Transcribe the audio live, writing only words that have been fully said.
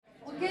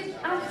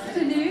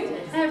afternoon,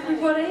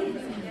 everybody.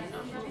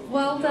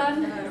 Well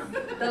done.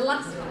 The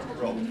last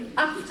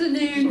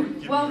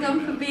afternoon, well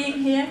done for being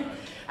here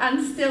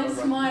and still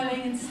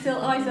smiling and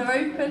still eyes are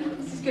open.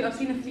 This is good. I've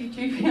seen a few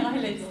droopy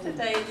eyelids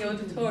today in the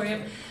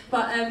auditorium.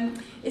 But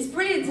it's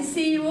brilliant to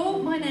see you all.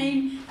 My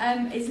name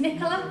is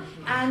Nicola,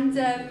 and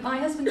my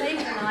husband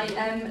David and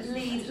I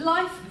lead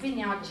Life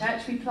Vineyard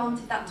Church. We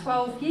planted that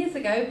 12 years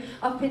ago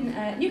up in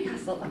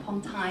Newcastle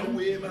upon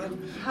Tyne.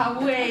 How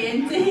we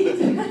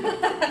indeed.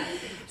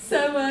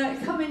 So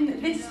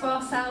coming this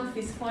far south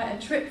is quite a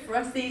trip for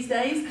us these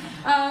days.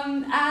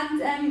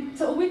 And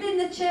sort of within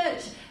the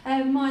church,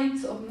 my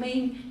sort of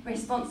main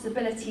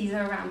responsibilities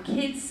are around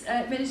kids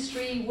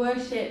ministry,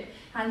 worship,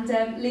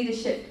 and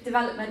leadership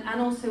development, and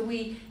also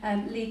we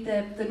lead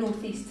the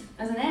North East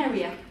as an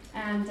area,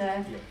 and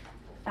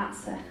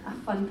that's a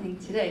fun thing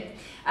to do.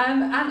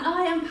 And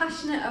I am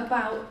passionate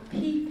about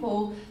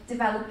people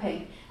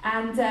developing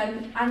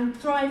and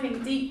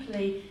thriving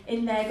deeply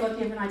in their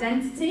God-given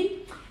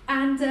identity,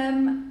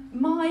 and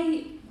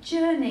my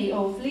journey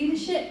of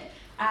leadership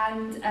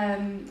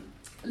and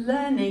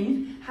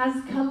learning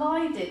has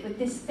collided with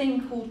this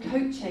thing called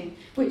coaching,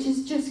 which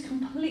has just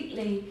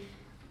completely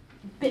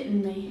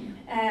bitten me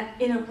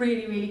in a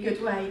really, really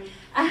good way.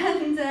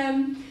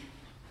 And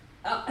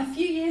a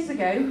few years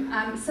ago,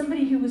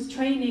 somebody who was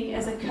training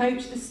as a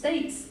coach, the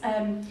States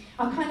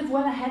are kind of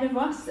well ahead of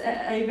us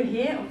over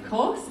here, of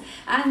course,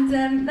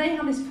 and they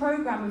have this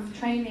program of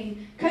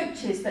training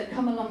coaches that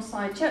come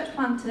alongside church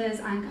planters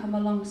and come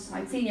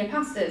alongside senior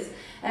pastors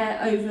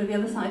over the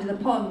other side of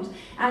the pond.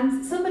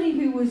 And somebody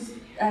who was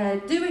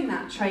doing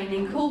that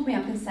training called me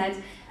up and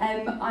said,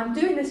 I'm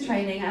doing this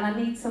training and I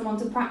need someone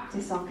to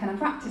practice on. Can I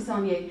practice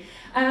on you?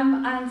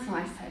 And so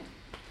I said,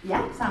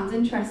 yeah, sounds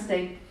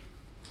interesting.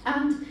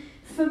 And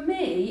for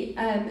me,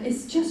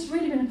 it's just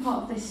really been a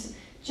part of this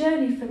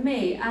journey for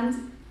me.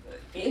 And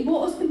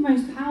what has been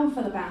most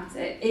powerful about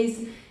it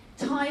is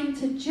time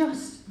to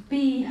just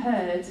be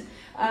heard.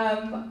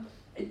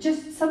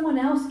 Just someone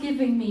else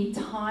giving me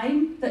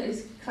time that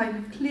is kind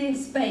of clear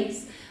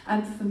space.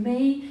 And for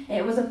me,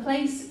 it was a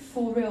place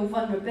for real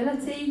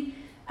vulnerability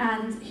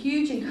and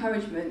huge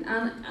encouragement.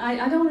 And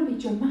I don't want to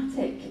be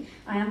dramatic.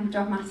 I am a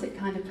dramatic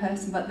kind of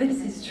person, but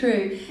this is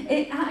true.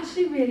 It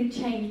actually really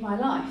changed my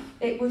life.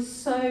 It was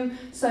so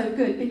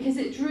good because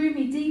it drew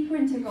me deeper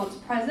into God's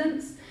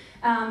presence.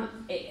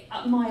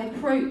 My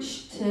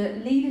approach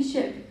to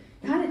leadership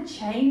kind of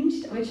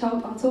changed, which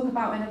I'll talk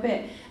about in a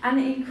bit, and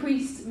it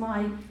increased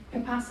my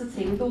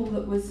capacity with all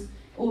that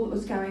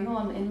was going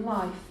on in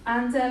life.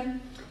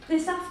 And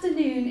this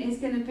afternoon is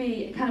going to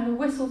be kind of a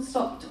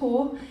whistle-stop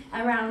tour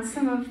around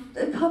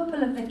a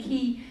couple of the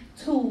key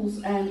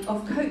tools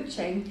of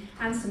coaching,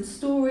 and some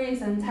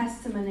stories and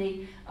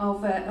testimony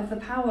of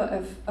the power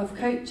of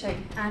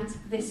coaching and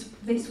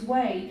this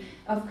way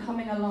of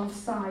coming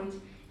alongside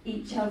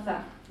each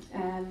other,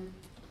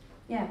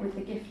 with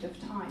the gift of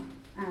time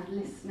and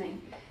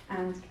listening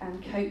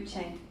and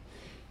coaching.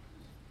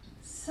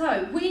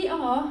 So, we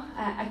are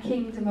a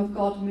Kingdom of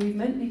God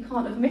movement. You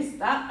can't have missed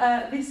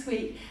that this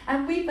week.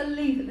 And we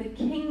believe that the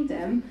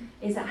kingdom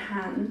is at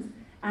hand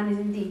and is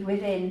indeed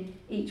within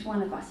each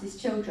one of us as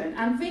children.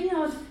 And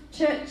Vineyard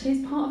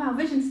Church's part of our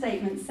vision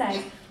statement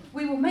says,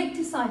 we will make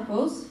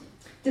disciples,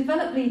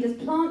 develop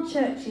leaders, plant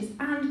churches,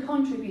 and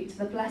contribute to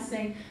the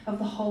blessing of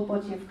the whole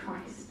body of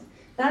Christ.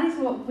 That is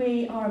what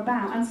we are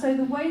about. And so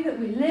the way that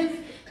we live,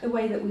 the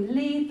way that we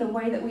lead, the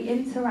way that we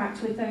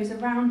interact with those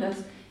around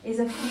us is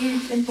of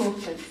huge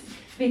importance,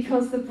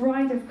 because the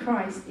bride of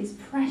Christ is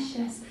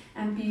precious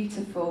and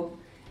beautiful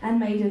and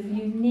made of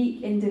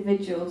unique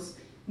individuals,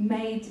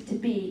 made to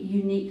be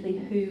uniquely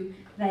who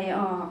they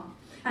are.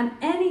 And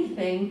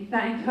anything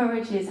that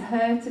encourages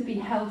her to be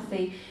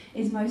healthy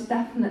is most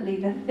definitely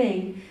the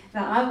thing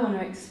that I want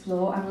to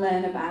explore and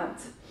learn about.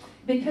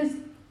 Because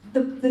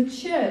the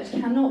church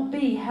cannot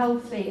be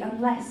healthy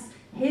unless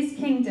His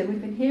kingdom, we've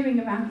been hearing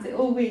about it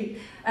all week.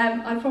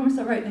 I promise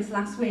I wrote this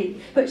last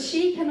week. But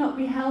she cannot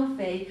be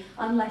healthy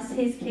unless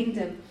His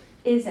kingdom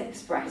is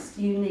expressed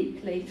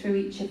uniquely through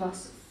each of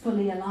us,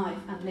 fully alive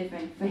and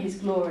living for His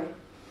glory.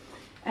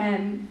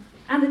 And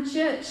the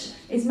church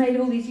is made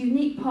of all these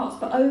unique parts,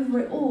 but over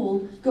it all,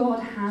 God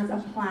has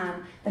a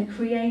plan. The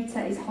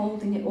Creator is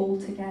holding it all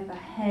together,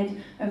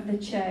 head of the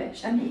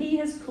church. And He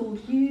has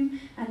called you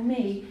and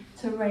me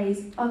to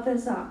raise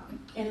others up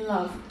in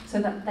love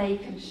so that they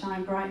can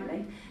shine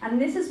brightly.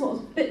 And this is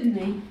what's bitten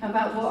me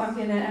about what I'm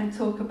going to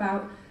talk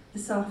about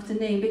this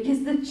afternoon,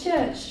 because the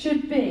church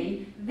should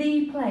be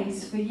the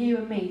place for you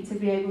and me to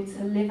be able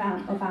to live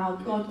out of our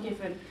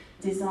God-given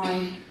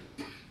design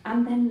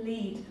and then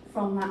lead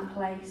from that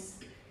place.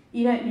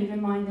 You don't need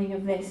reminding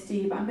of this, do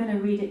you? But I'm going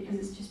to read it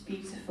because it's just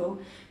beautiful.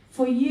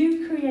 For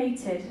you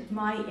created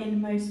my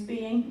inmost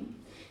being.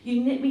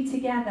 You knit me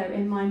together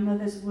in my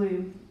mother's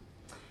womb.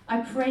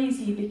 I praise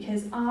you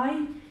because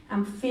I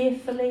am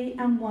fearfully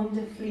and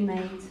wonderfully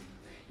made.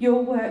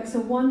 Your works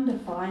are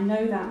wonderful, I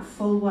know that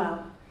full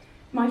well.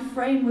 My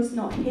frame was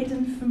not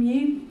hidden from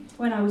you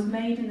when I was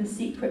made in the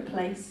secret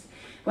place,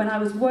 when I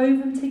was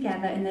woven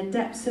together in the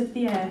depths of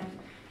the earth.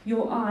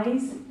 Your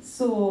eyes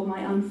saw my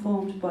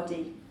unformed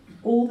body.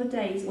 All the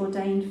days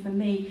ordained for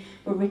me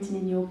were written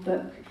in your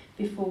book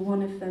before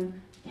one of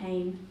them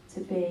came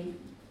to be.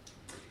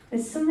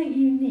 There's something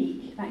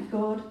unique that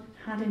God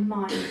had in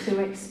mind to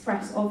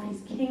express of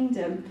his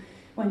kingdom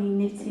when he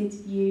knitted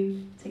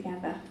you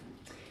together.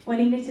 When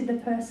he knitted the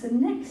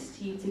person next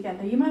to you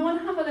together. You might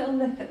want to have a little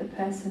look at the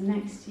person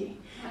next to you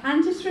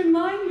and just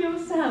remind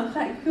yourself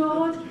that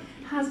God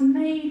has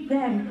made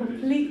them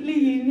completely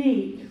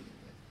unique.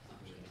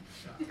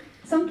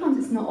 Sometimes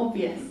it's not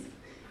obvious,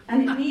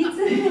 and it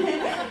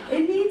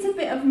needs a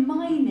bit of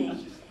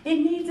mining. It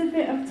needs a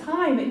bit of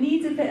time. It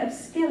needs a bit of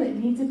skill. It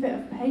needs a bit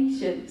of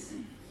patience.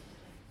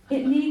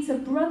 It needs a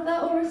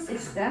brother or a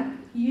sister,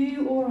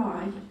 you or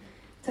I,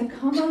 to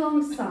come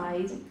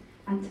alongside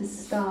and to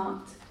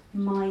start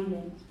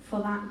mining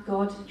for that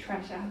God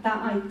treasure,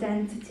 that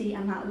identity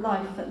and that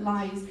life that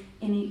lies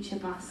in each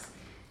of us,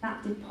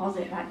 that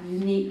deposit, that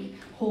unique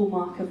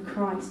hallmark of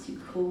Christ who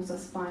calls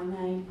us by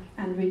name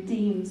and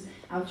redeems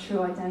our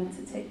true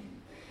identity.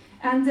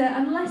 And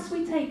unless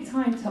we take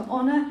time to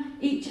honour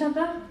each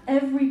other,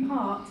 every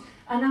part,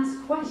 and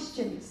ask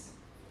questions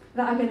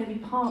that are going to be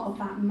part of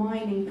that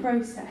mining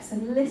process,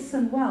 and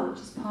listen well, which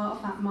is part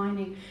of that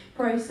mining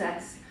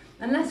process,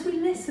 unless we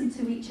listen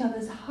to each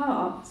other's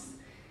hearts,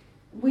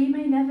 we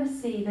may never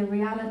see the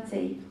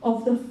reality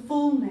of the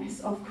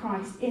fullness of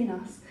Christ in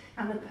us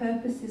and the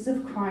purposes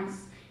of Christ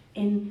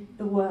in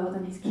the world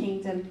and his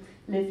kingdom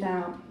lived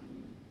out.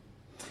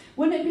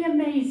 Wouldn't it be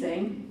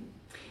amazing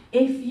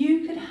if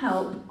you could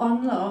help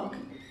unlock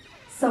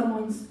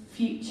someone's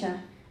future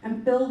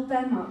and build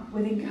them up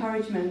with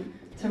encouragement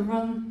to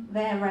run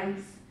their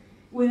race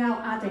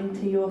without adding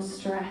to your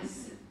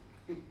stress?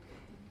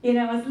 You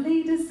know, as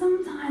leaders,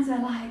 sometimes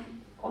we're like,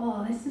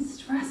 oh, this is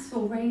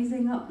stressful,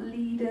 raising up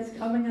leaders,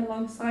 coming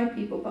alongside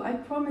people. But I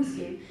promise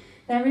you,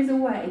 there is a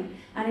way,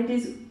 and it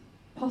is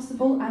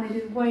possible, and it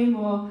is way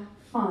more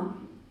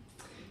fun.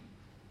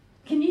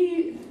 Can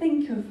you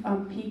think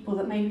of people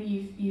that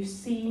maybe you've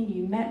seen,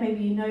 you met,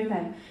 maybe you know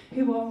them,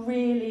 who are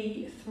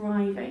really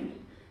thriving,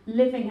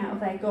 living out of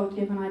their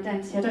God-given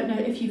identity? I don't know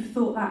if you've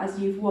thought that as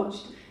you've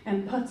watched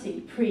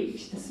Putty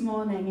preach this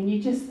morning, and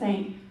you just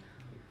think,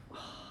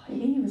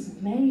 he was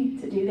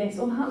made to do this,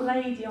 or that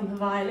lady on the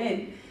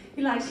violin,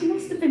 you're like, she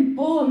must have been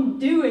born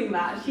doing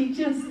that.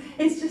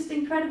 It's just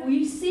incredible.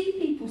 You see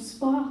people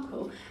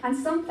sparkle, and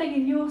something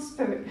in your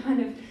spirit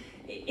kind of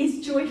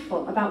is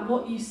joyful about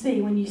what you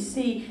see when you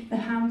see the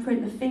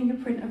handprint, the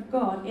fingerprint of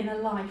God in a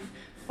life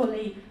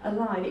fully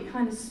alive. It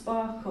kind of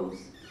sparkles.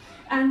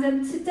 And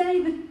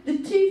today, the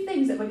two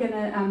things that we're going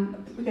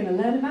to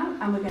learn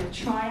about and we're going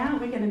to try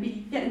out, we're going to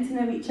be getting to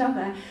know each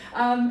other,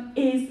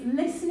 is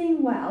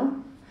listening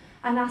well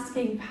and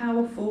asking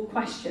powerful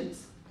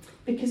questions,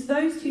 because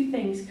those two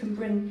things can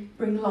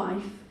bring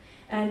life,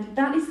 and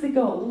that is the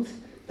gold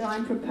that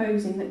I'm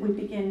proposing that we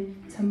begin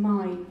to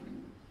mine.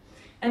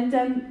 And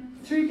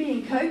through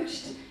being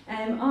coached,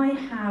 I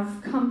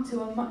have come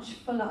to a much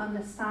fuller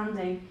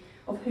understanding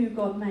of who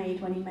God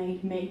made when he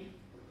made me,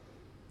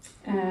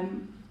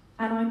 and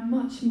I'm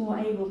much more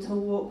able to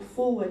walk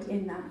forward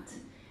in that,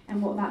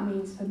 and what that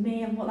means for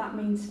me and what that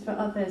means for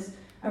others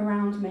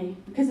around me.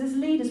 Because as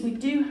leaders, we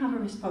do have a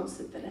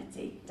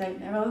responsibility, don't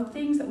there? There are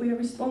things that we are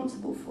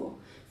responsible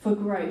for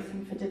growth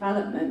and for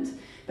development.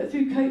 But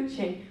through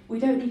coaching, we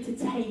don't need to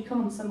take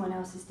on someone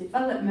else's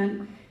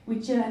development. We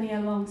journey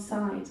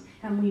alongside,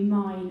 and we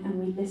mine,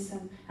 and we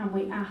listen, and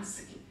we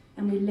ask,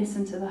 and we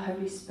listen to the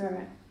Holy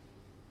Spirit,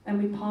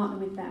 and we partner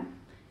with them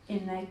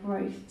in their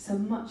growth. It's a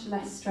much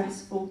less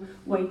stressful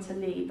way to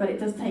lead, but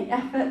it does take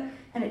effort,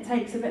 and it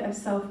takes a bit of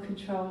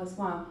self-control as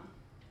well.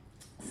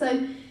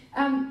 So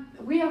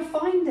we are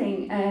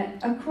finding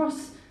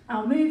across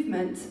our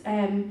movement,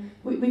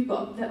 we've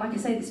got, like I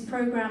say, this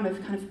program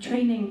of kind of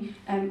training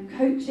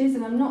coaches,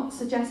 and I'm not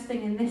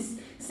suggesting in this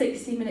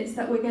 60 minutes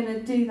that we're going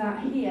to do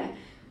that here,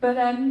 but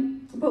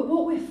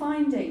what we're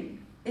finding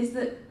is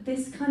that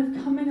this kind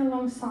of coming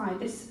alongside,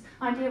 this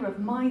idea of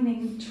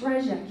mining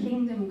treasure,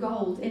 kingdom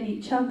gold in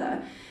each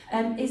other,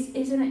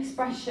 is an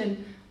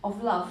expression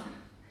of love.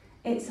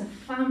 It's a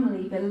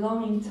family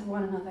belonging to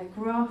one another,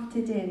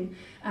 grafted in.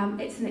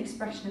 It's an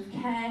expression of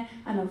care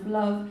and of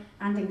love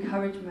and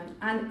encouragement.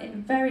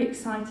 And very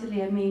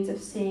excitedly, a means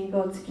of seeing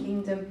God's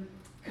kingdom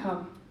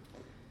come.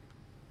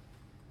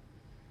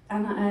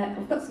 And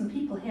I've got some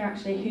people here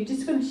actually who are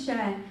just going to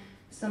share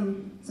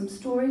some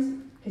stories,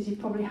 because you've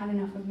probably had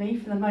enough of me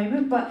for the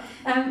moment. But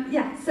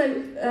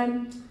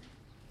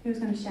who's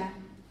going to share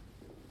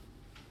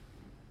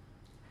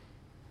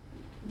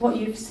what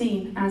you've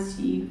seen as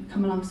you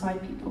come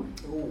alongside people?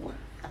 Oh.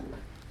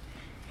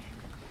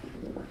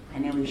 I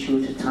know we're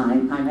short of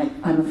time.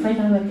 I'm afraid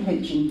I'm a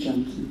coaching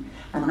junkie,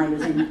 and I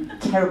was in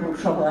terrible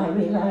trouble. I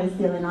realised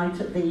the other night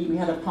we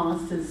had a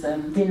pastor's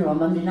dinner on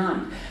Monday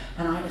night,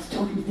 and I was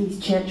talking to these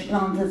church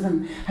planters,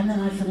 and then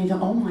I suddenly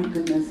thought, oh my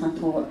goodness, I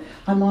thought,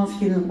 I'm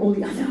asking them all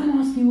these, I said,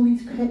 I'm asking all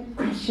these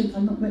questions,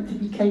 I'm not meant to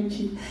be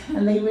coaching.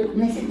 And they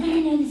said,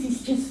 no, this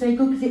is just so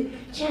good, because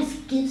it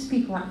just gives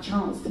people that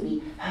chance to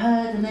be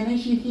heard, and then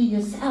as you hear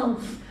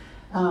yourself,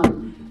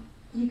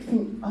 you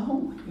think,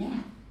 oh, yeah,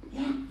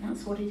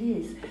 that's what it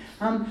is.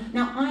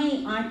 Now,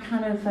 I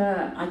kind of,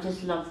 I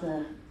just love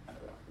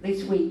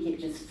this week, it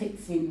just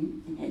fits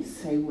in,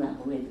 so well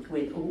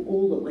with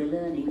all that we're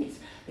learning,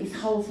 this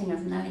whole thing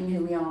of knowing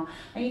who we are.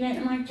 And,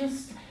 and I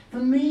just, for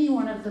me,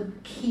 one of the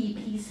key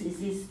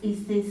pieces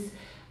is this,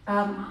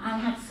 I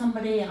had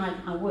somebody,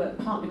 I work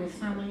partly with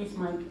families,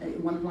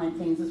 one of my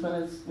things, as well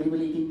as we were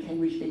leading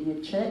Cambridge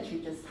Vineyard Church,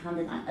 we just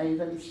handed that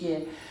over this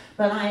year.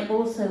 But I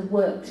also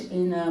worked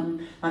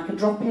in like a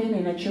drop-in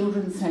in a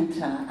children's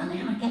centre, and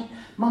then I get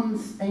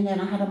mums, and then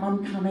I had a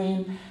mum come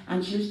in,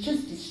 and she was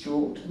just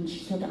distraught, and she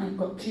said, I've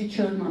got 2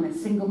 children, I'm a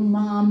single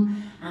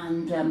mum,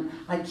 and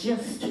I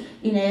just,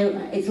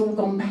 it's all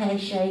gone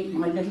pear-shaped,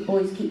 my little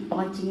boys keep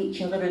biting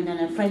each other, and then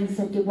her friend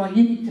said to her, well,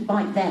 you need to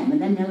bite them,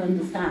 and then they'll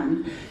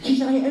understand. She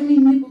said, I only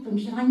nibbled them.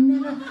 She said, I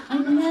never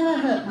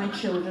hurt my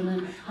children,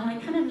 and I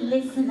kind of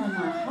listened, and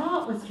my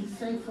heart was just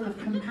so full of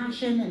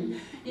compassion, and,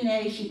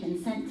 she'd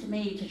been sent to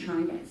me to try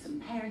and get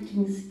some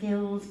parenting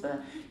skills,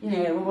 but,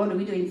 what are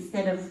we doing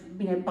instead of,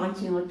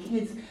 biting our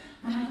kids?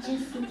 And I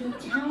just said,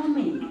 tell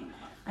me.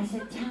 I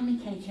said, tell me,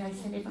 Katie, I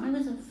said, if I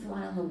was a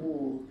fly on the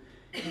wall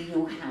in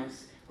your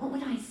house, what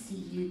would I see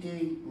you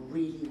doing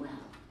really well?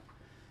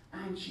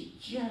 And she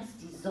just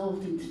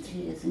dissolved into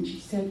tears, and she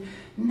said,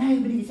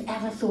 nobody's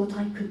ever thought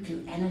I could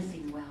do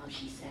anything well,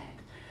 she said.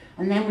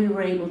 And then we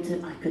were able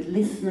to, I could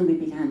listen, and we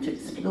began to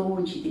explore,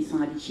 and she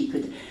decided she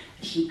could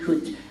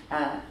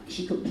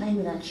play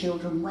with her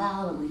children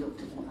well, and we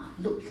looked at what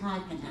that looked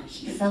like and how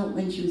she felt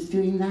when she was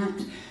doing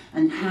that,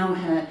 and how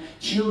her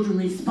children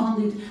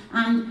responded.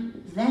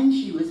 And then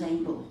she was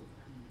able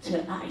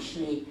to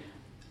actually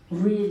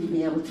really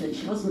be able to,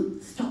 she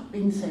wasn't stopped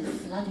being so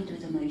flooded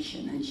with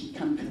emotion, and she'd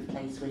come to a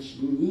place where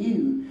she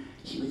knew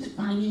she was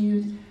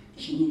valued,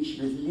 she knew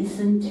she was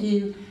listened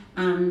to,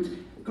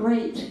 and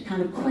great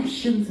kind of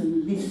questions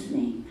and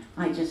listening,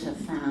 I just have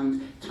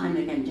found time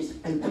and again just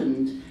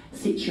opened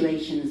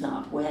situations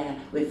up where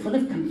we're full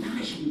of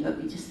compassion,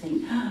 but we just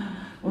think,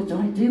 what do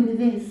I do with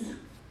this?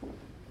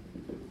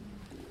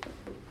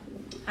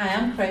 Hi,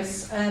 I'm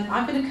Chris.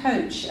 I've been a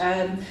coach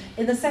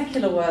in the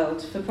secular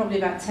world for probably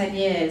about 10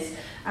 years,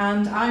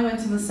 and I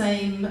went on the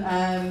same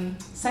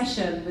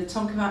session with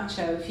Tom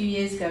Camacho a few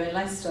years ago in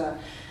Leicester,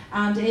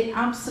 and it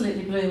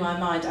absolutely blew my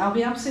mind. I'll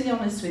be absolutely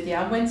honest with you,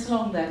 I went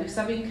along there because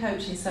I've been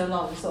coaching so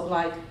long, sort of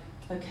like,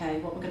 okay,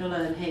 what we're going to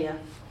learn here,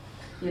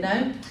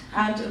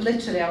 And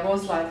literally I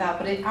was like that,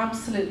 but it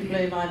absolutely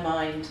blew my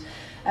mind.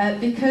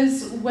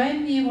 Because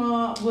when you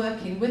are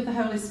working with the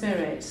Holy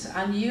Spirit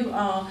and you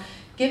are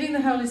giving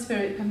the Holy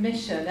Spirit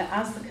permission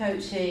as the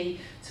coachee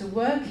to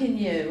work in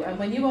you, and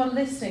when you are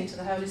listening to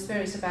the Holy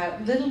Spirit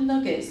about little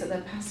nuggets that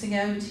they're passing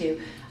over to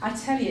you, I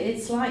tell you,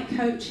 it's like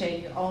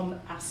coaching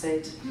on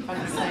acid, if I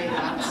can say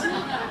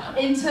that,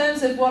 in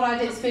terms of what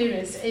I'd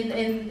experienced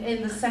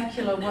in the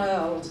secular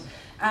world.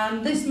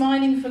 And this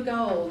mining for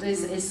gold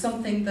is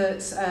something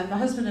that my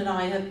husband and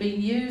I have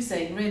been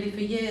using really for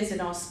years in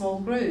our small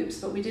groups,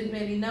 but we didn't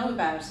really know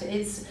about it.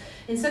 It's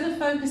instead of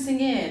focusing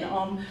in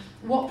on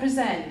what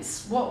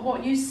presents,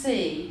 what you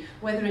see,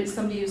 whether it's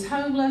somebody who's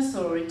homeless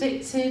or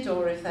addicted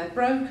or if they're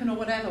broken or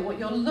whatever, what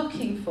you're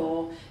looking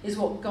for is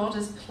what God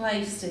has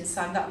placed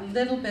inside that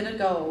little bit of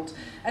gold.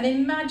 And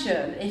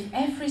imagine if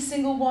every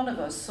single one of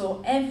us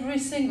saw every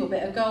single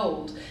bit of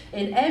gold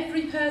in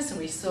every person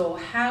we saw,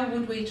 how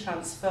would we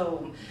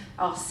transform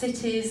our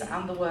cities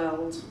and the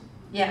world?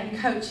 Yeah, and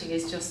coaching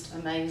is just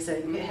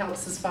amazing. It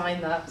helps us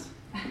find that.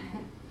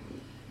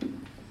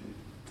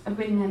 I've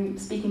been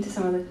speaking to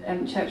some of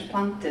the church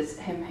planters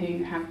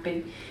who have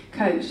been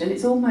coached, and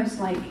it's almost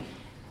like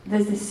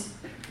there's this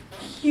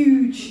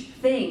huge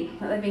thing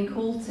that they've been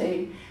called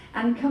to,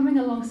 and coming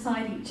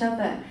alongside each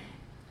other,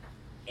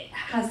 it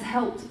has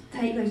helped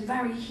take those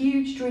very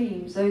huge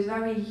dreams, those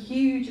very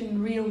huge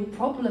and real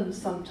problems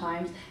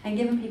sometimes, and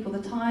given people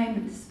the time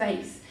and the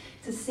space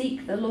to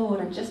seek the Lord,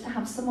 and just to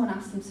have someone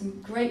ask them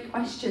some great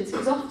questions,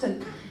 because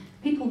often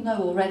people know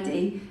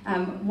already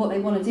what they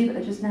want to do, but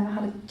they've just never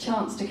had a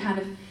chance to kind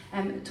of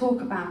talk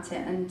about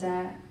it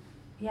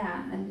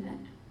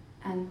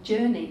and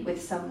journey with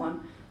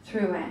someone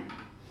through it.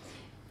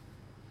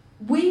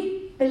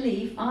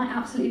 I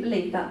absolutely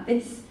believe that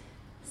this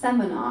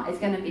seminar is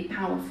going to be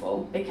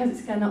powerful because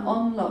it's going to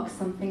unlock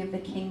something of the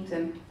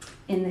kingdom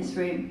in this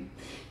room.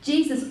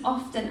 Jesus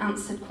often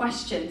answered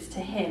questions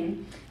to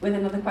him with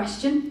another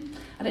question.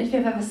 I don't know if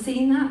you've ever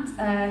seen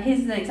that.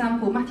 Here's an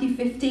example. Matthew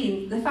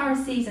 15. The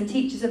Pharisees and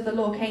teachers of the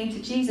law came to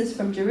Jesus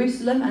from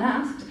Jerusalem and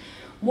asked,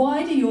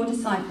 "Why do your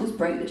disciples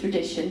break the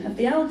tradition of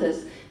the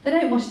elders? They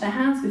don't wash their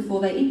hands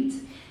before they eat."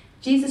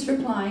 Jesus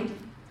replied,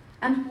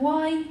 "And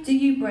why do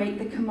you break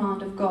the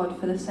command of God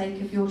for the sake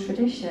of your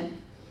tradition?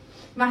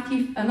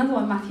 Another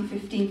one, Matthew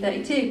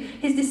 15:32.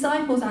 His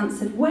disciples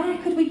answered, "Where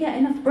could we get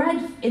enough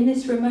bread in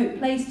this remote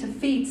place to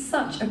feed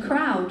such a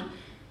crowd?"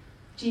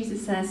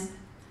 Jesus says,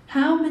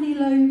 "How many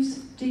loaves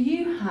do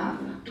you have?"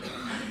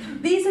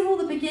 These are all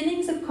the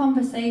beginnings of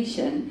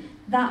conversation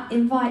that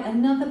invite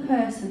another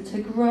person to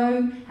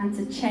grow and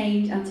to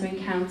change and to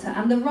encounter.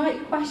 And the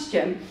right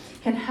question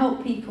can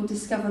help people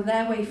discover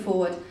their way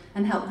forward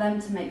and help them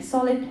to make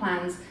solid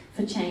plans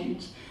for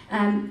change.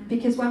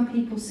 Because when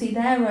people see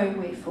their own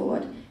way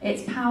forward,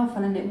 it's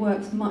powerful and it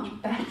works much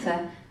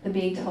better than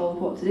being told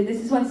what to do.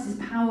 This is why this is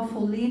a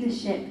powerful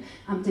leadership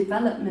and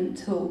development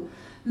tool.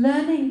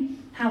 Learning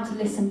how to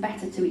listen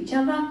better to each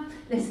other,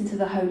 listen to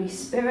the Holy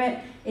Spirit,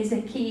 is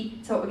a key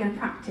to what we're going to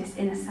practice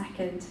in a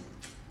second.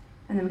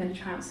 And then we're going to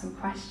try out some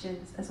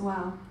questions as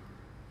well.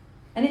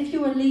 And if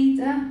you're a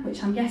leader,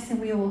 which I'm guessing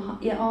we all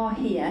are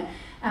here,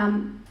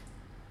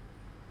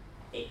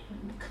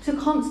 to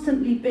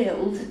constantly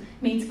build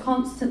means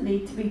constantly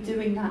to be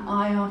doing that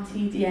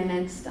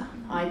IRTDNN stuff,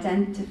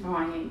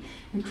 identifying,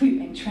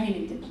 recruiting,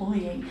 training,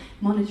 deploying,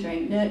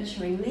 monitoring,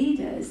 nurturing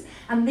leaders.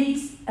 And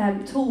these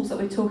tools that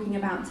we're talking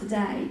about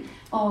today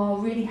are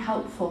really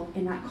helpful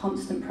in that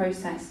constant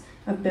process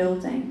of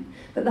building.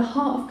 But the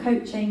heart of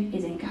coaching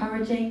is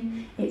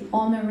encouraging, it's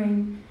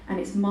honouring, and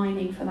it's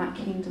mining for that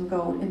kingdom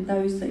goal in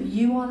those that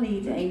you are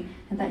leading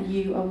and that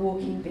you are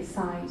walking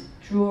beside,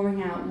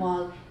 drawing out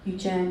while you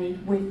journey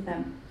with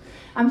them.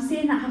 I'm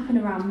seeing that happen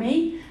around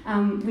me.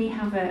 We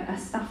have a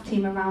staff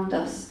team around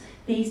us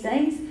these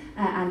days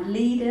and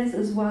leaders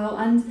as well.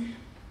 And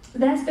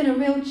there's been a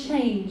real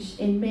change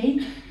in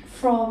me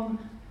from,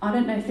 I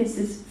don't know if this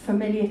is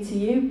familiar to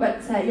you,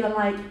 but you're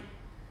like,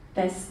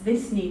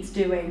 this needs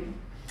doing.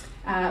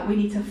 We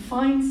need to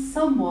find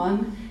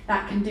someone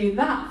that can do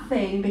that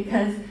thing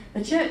because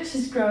the church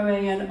is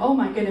growing and oh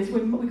my goodness,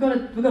 we've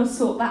got to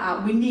sort that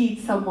out. We need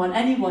someone,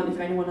 is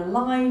there anyone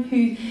alive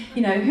who's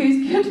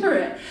good for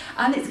it?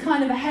 And it's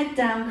kind of a head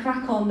down,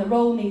 crack on, the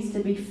role needs to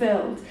be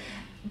filled.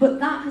 But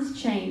that has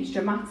changed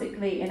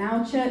dramatically in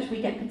our church.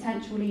 We get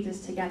potential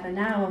leaders together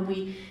now and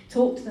we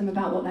talk to them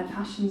about what their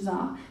passions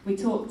are. We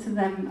talk to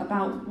them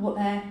about what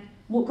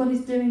God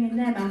is doing in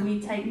them, and we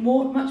take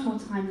much more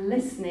time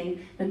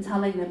listening than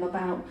telling them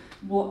about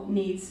what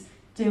needs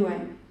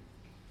doing.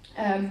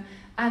 I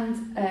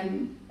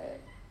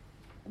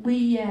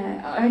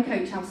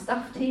coach our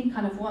staff team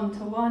kind of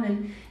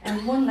one-to-one,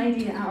 and one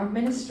lady, our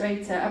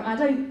administrator,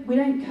 we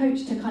don't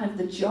coach to kind of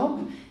the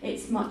job.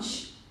 It's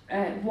much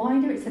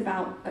wider. It's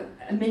about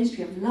a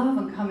ministry of love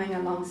and coming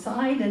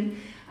alongside, and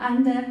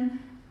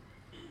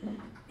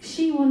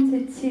she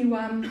wanted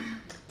to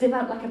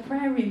develop like a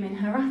prayer room in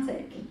her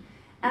attic.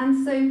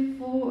 And so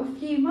for a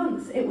few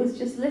months, it was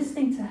just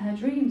listening to her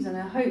dreams and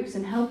her hopes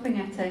and helping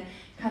her to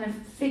kind of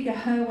figure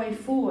her way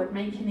forward,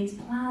 making these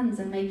plans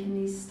and making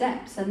these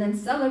steps and then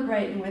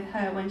celebrating with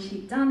her when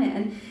she'd done it.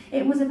 And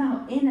it was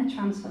about inner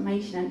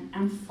transformation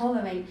and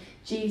following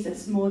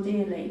Jesus more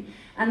dearly.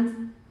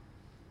 And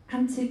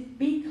to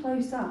be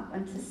close up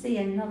and to see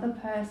another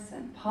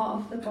person, part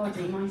of the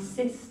body, my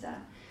sister,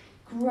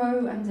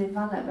 grow and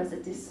develop as a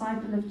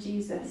disciple of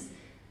Jesus,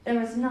 there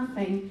is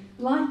nothing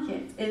like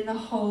it in the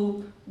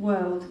whole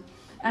world.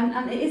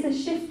 And it is a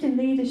shift in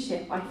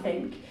leadership, I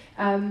think.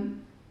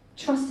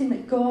 Trusting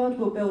that God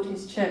will build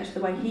his church the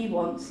way he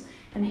wants,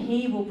 and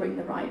he will bring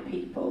the right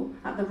people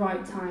at the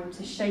right time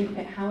to shape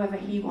it however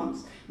he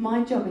wants.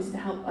 My job is to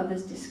help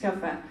others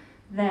discover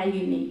their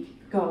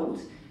unique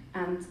gold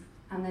and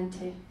then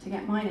to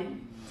get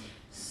mining.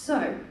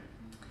 So,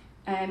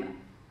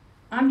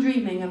 I'm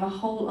dreaming of a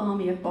whole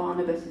army of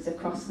Barnabases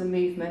across the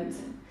movement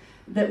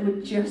that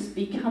would just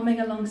be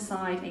coming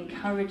alongside,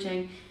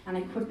 encouraging and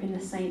equipping the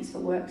saints for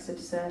works of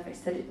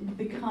service, that it would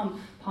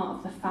become part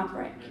of the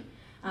fabric.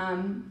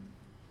 And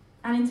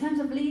in terms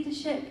of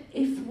leadership,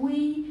 if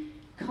we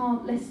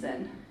can't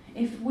listen,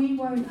 if we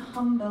won't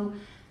humble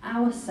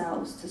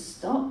ourselves to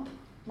stop,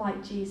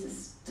 like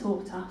Jesus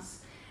taught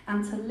us,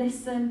 and to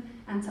listen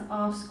and to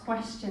ask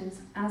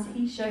questions as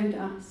he showed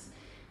us,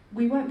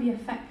 we won't be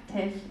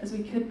effective as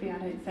we could be, I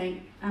don't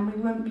think, and we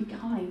won't be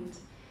kind.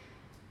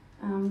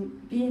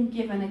 Being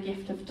given a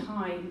gift of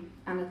time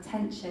and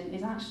attention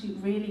is actually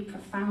really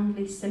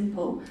profoundly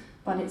simple,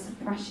 but it's a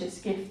precious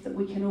gift that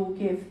we can all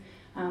give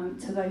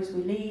to those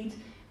we lead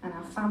and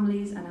our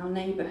families and our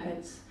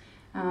neighbourhoods.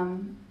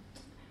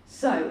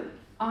 So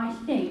I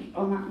think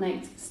on that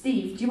note,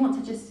 Steve, do you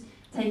want to just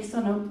take us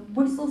on a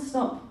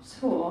whistle-stop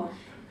tour?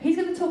 He's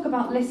going to talk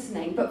about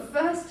listening, but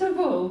first of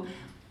all,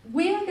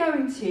 we are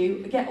going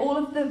to get all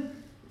of the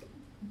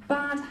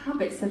bad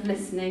habits of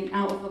listening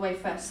out of the way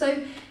first.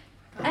 So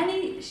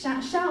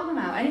shout them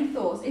out, any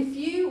thoughts? If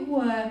you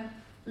were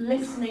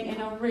listening in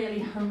a really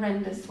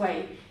horrendous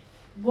way,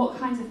 what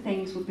kinds of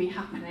things would be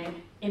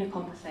happening in a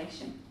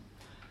conversation?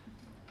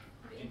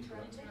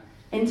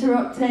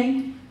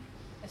 Interrupting.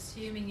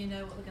 Assuming you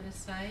know what they're going to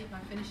say by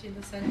finishing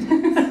the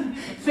sentence.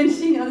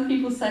 Finishing other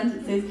people's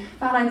sentences.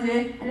 Bad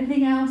idea.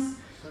 Anything else?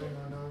 Saying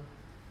I know.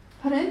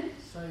 Pardon?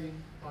 Saying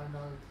I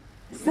know.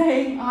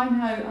 saying, I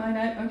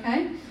know,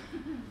 okay?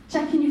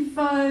 Checking your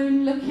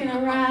phone, looking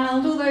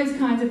around, all those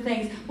kinds of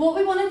things. What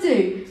we want to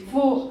do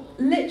for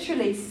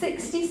literally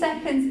 60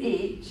 seconds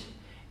each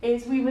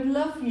is we would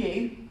love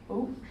you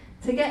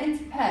to get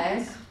into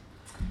pairs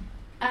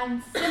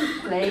and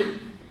simply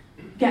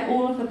get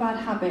all of the bad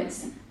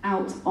habits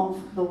out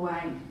of the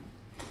way.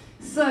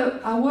 So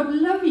I would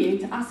love you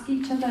to ask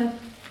each other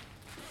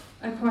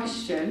a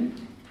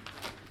question,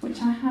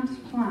 which I had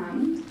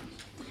planned.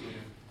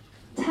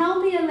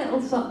 Tell me a little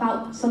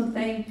about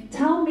something.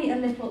 Tell me a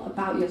little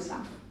about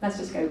yourself. Let's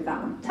just go with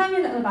that one. Tell me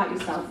a little about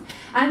yourself.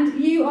 And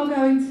you are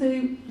going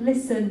to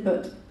listen,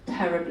 but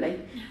terribly,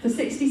 for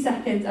 60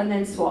 seconds and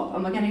then swap.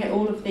 And we're going to get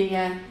all of the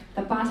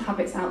bad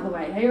habits out of the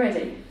way. Are you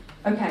ready?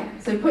 Okay,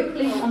 so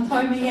quickly, I'm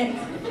timing it.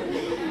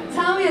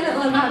 Tell me a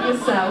little about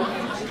yourself.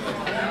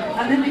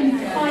 And then we can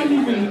kindly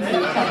read to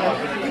each other.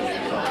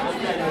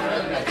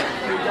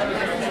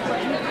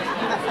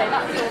 Okay,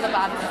 that's all the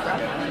bad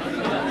stuff.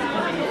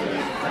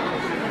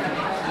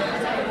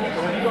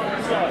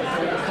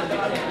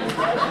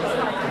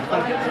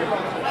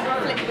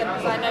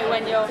 Because I know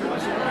when you're.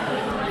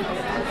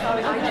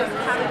 Sorry, I just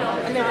carried on.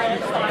 And then I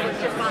was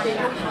just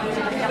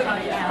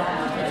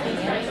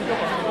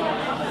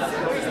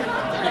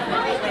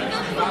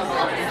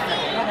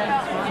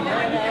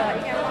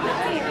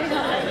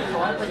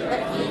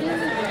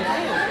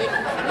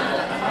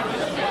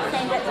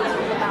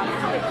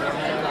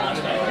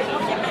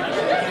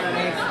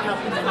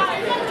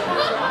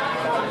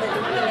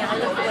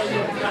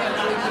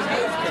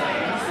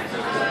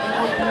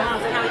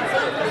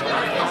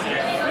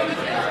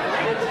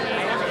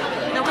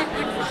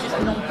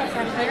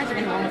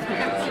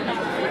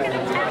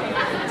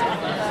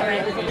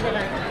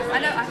I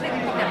know, I think we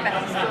probably have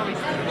better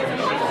stories.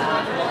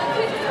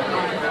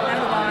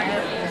 Never mind.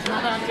 It's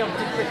not our job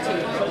to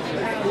critique.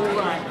 All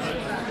right.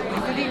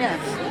 Good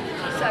enough.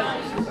 So,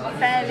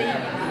 fairly,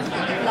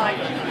 like,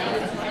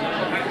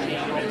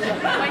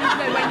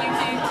 when you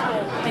do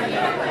talk, can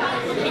you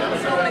keep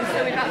it rolling so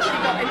we've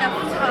actually got enough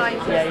time?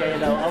 Yeah,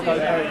 no, I'll go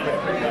very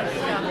quickly.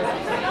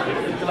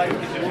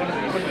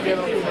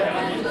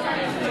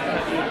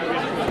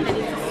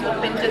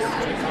 Swap in just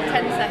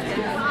 10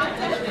 seconds.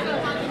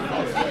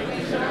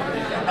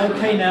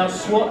 Okay, now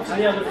swap to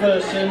the other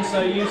person,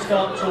 so you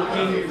start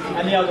talking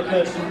and the other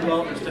person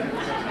blocks.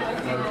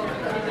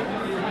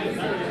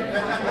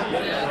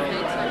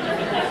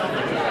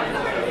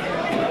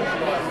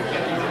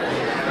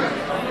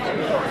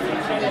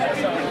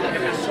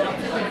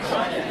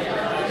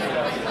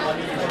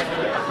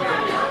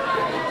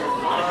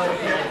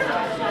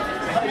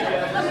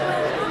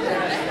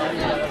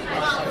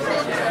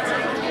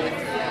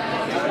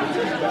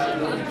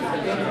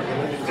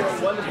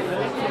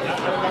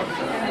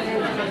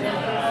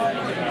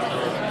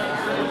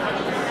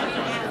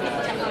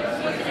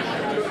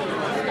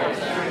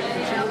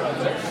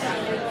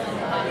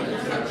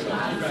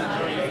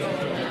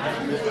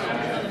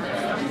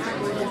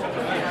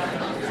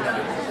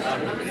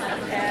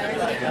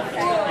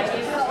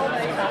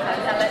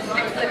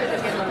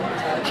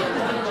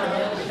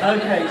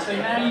 Okay, so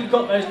now you've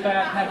got those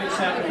bad habits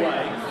out of the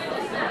way,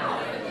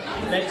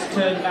 let's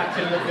turn back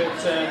and look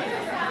at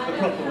the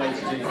proper way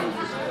to do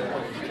things.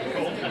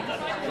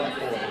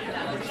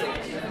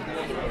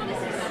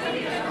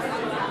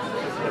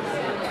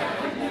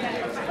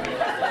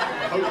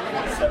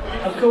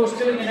 Of course,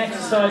 doing an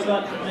exercise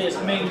like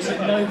this means that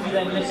nobody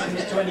then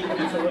listens to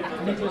anybody for it.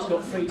 Nicholas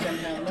got 3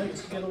 £10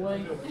 notes to give away.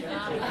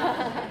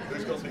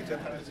 Who's got 3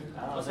 £10 notes?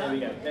 Ah,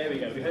 there we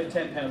go. We heard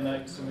 £10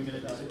 notes and we're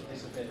going to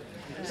disappear.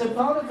 So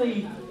part of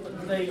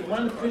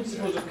one of the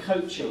principles of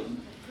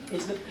coaching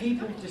is that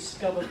people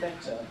discover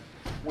better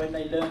when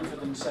they learn for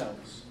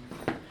themselves.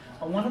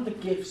 And one of the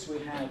gifts we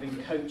have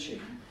in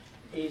coaching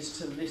is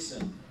to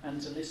listen,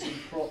 and to listen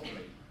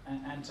properly,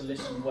 and to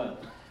listen well.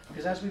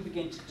 Because as we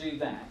begin to do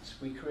that,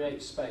 we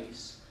create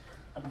space,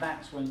 and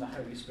that's when the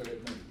Holy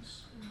Spirit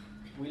moves.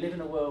 We live in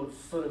a world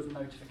full of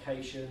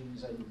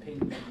notifications and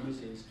pings and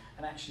whizzes,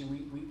 and actually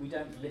we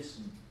don't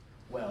listen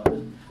well.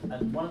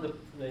 And one of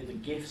the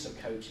gifts of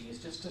coaching is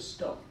just to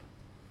stop,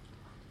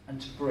 and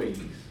to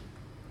breathe,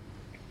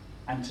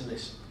 and to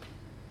listen.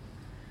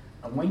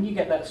 And when you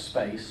get that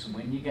space, and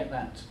when you get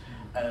that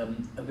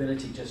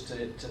ability just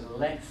to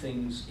let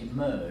things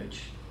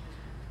emerge,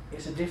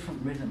 it's a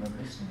different rhythm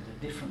of listening,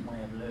 it's a different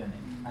way of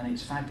learning, and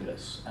it's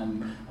fabulous.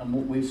 And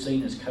what we've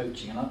seen as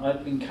coaching, and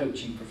I've been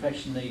coaching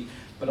professionally,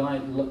 but I,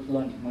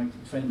 like my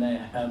friend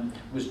there,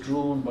 was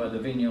drawn by the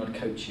Vineyard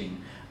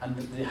coaching, and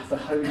the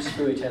Holy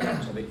Spirit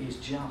element of it is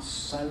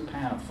just so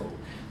powerful.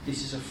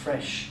 This is a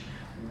fresh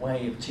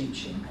way of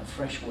teaching, a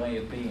fresh way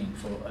of being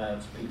for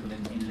people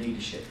in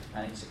leadership,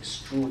 and it's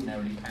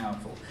extraordinarily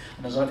powerful.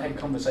 And as I've had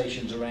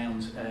conversations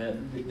around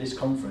this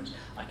conference,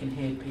 I can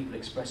hear people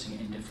expressing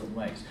it in different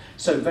ways.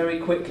 So very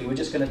quickly, we're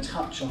just going to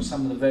touch on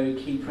some of the very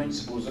key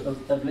principles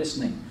of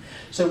listening.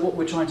 So what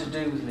we're trying to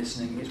do with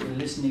listening is we're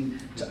listening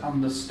to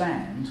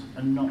understand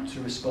and not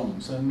to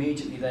respond. So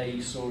immediately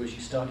they saw as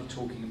you started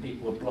talking and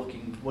people were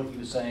blocking what you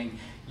were saying,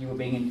 you were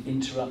being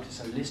interrupted.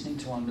 So listening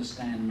to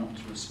understand, not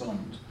to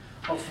respond.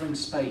 Offering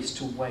space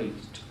to wait,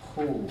 to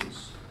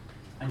pause,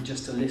 and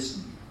just to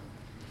listen.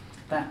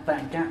 That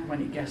gap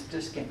when it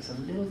just gets a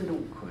little bit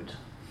awkward,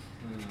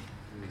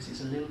 because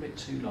it's a little bit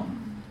too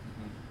long.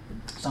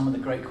 Some of the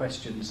great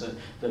questions that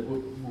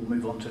we'll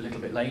move on to a little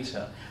bit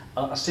later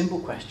are simple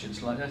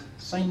questions like,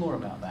 say more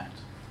about that.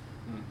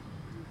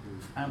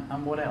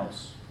 And what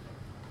else?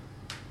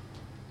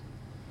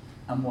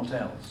 And what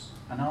else?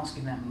 And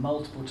asking that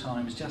multiple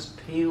times just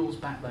peels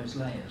back those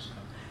layers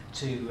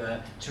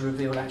to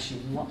reveal actually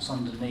what's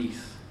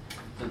underneath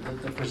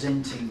the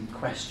presenting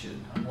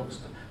question and what's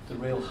the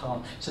real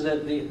heart. So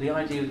the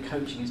idea of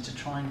coaching is to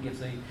try and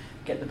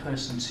get the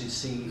person to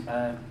see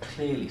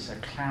clearly. So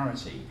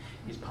clarity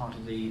is part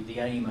of the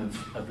aim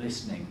of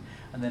listening,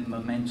 and then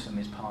momentum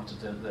is part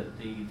of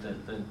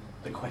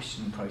the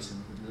questioning process,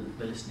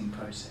 the listening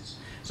process.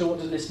 So what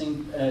does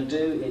listening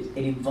do?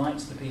 It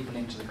invites the people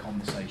into the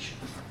conversation.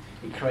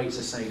 It creates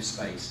a safe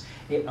space.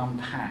 It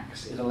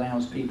unpacks. It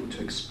allows people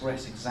to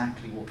express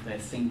exactly what they're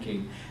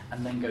thinking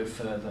and then go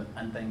further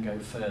and then go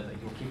further.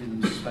 You're giving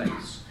them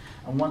space.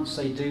 And once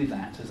they do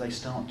that, as they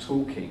start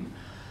talking,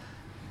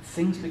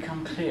 things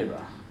become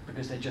clearer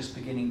because they're just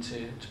beginning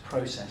to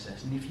process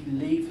it. And if you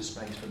leave the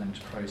space for them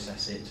to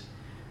process it,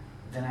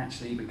 then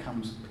actually it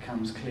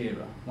becomes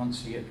clearer.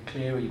 Once you get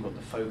clearer, you've got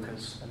the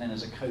focus, and then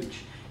as a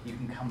coach, you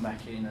can come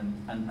back in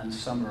and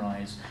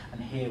summarise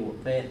and hear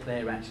what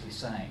they're actually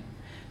saying.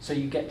 So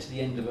you get to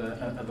the end of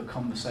a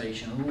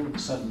conversation, and all of a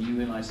sudden you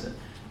realise that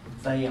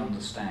they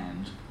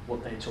understand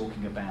what they're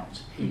talking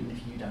about, even if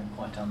you don't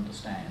quite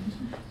understand,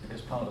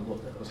 because part of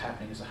what was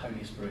happening is the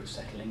Holy Spirit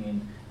settling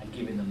in and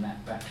giving them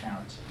that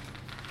clarity.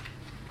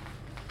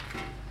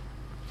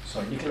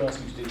 Sorry, Nicola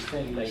asked me to do this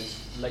fairly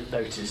late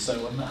notice,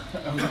 so I'm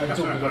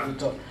talking off the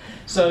top.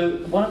 So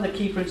one of the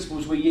key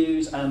principles we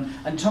use,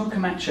 and Tom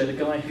Camacho, the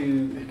guy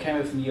who came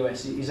over from the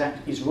US,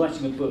 is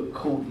writing a book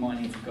called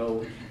Mining for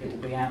Gold. It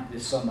will be out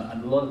this summer,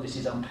 and a lot of this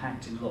is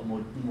unpacked in a lot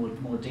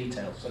more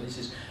detail. So this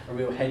is a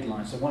real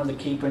headline. So one of the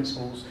key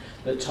principles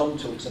that Tom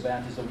talks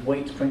about is the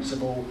wait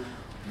principle.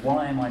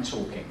 Why am I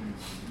talking?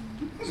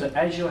 So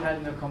as you're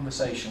having a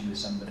conversation with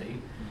somebody,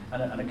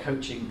 and a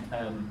coaching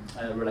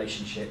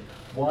relationship,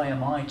 why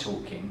am I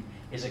talking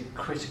is a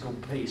critical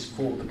piece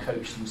for the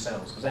coach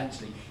themselves, because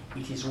actually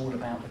it is all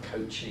about the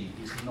coachee,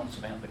 it's not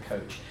about the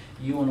coach.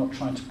 You are not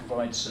trying to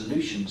provide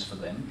solutions for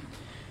them,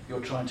 you're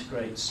trying to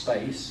create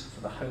space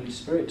for the Holy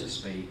Spirit to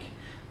speak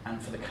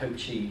and for the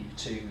coachee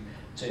to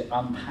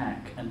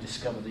unpack and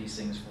discover these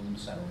things for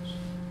themselves.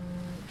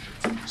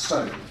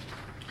 So,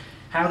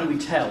 how do we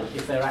tell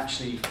if they're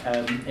actually,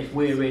 if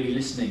we're really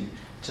listening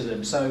to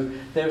them? So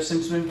there are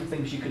some simple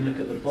things you can look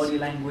at. The body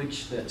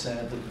language that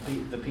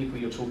the people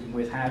you're talking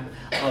with have.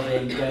 Are they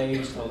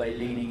engaged? Are they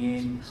leaning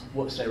in?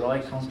 What's their eye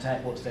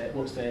contact? What's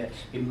their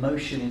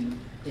emotion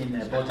in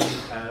their body?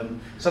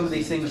 Some of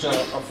these things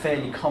are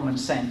fairly common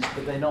sense,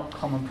 but they're not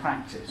common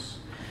practice.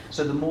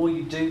 So the more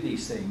you do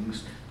these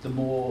things, the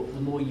more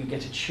you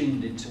get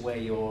attuned into where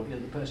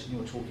the person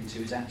you're talking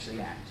to is actually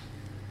at.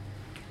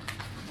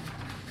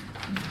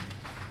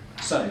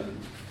 So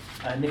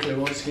Nicola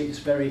Royski is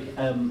very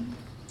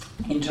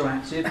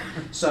interactive.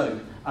 So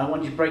I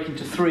want you to break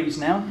into threes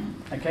now,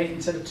 okay?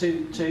 Instead of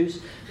twos,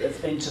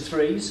 into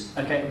threes.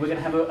 Okay, we're going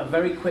to have a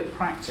very quick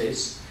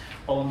practice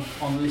on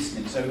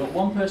listening. So we've got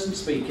one person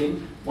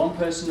speaking, one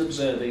person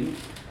observing,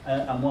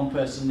 and one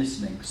person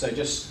listening. So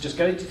just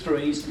go into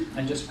threes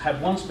and just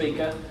have one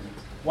speaker,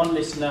 one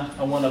listener,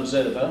 and one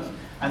observer.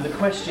 And the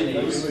question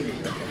is,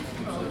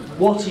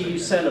 what are you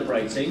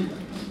celebrating?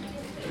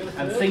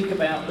 And think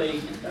about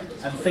the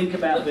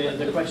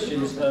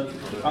questions of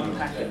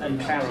unpacking and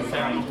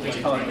clarifying as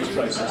part of this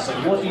process. So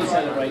what are you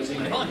celebrating?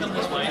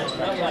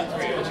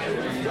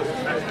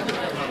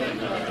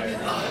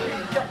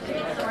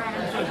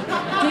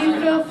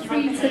 Do feel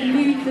free to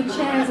move the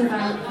chairs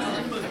about.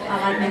 I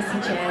like messy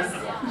chairs.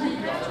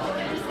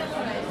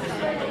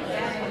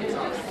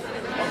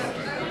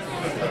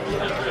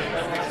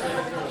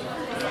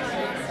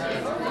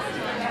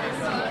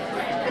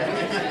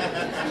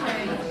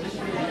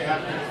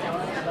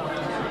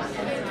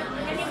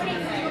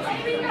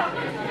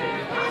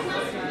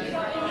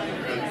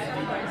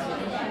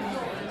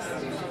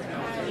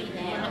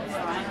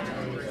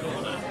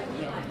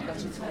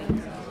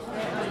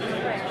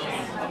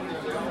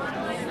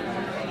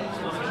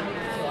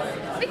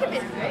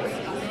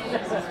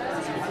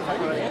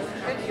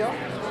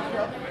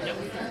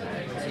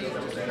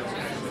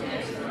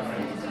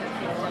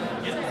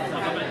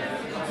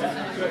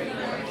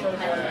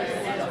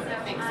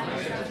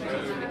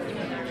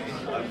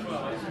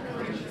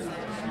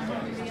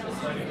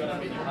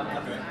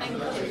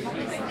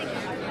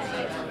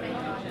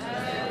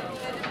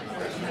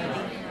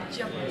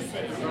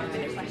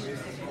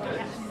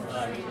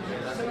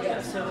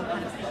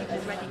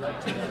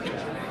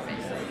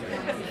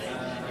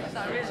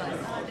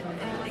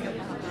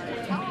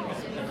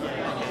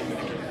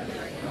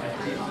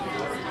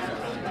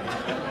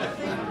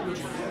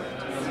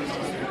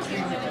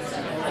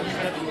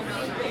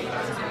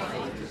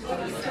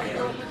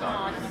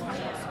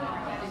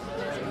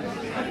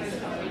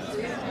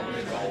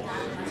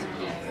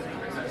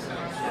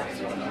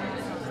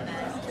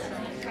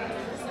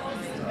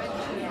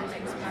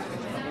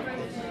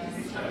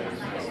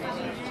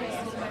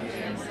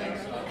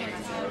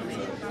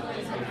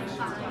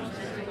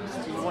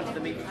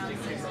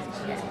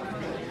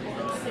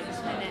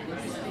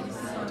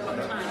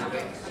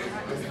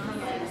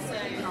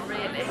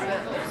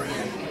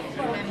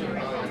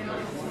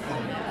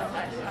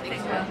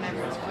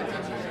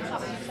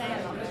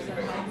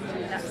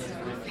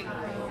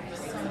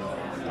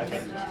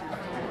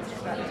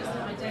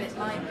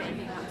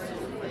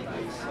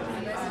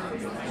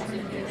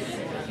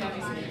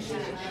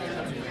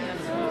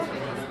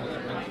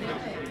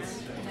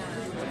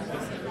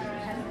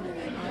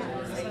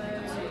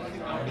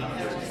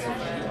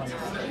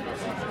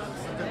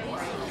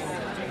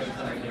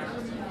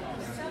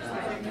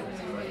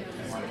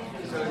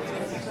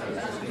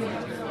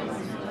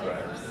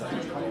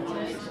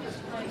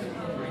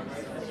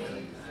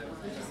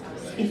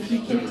 If you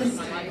could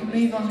just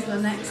move on to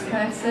the next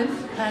person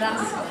and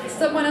ask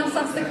someone else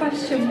ask the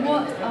question,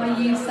 what are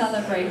you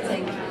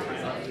celebrating?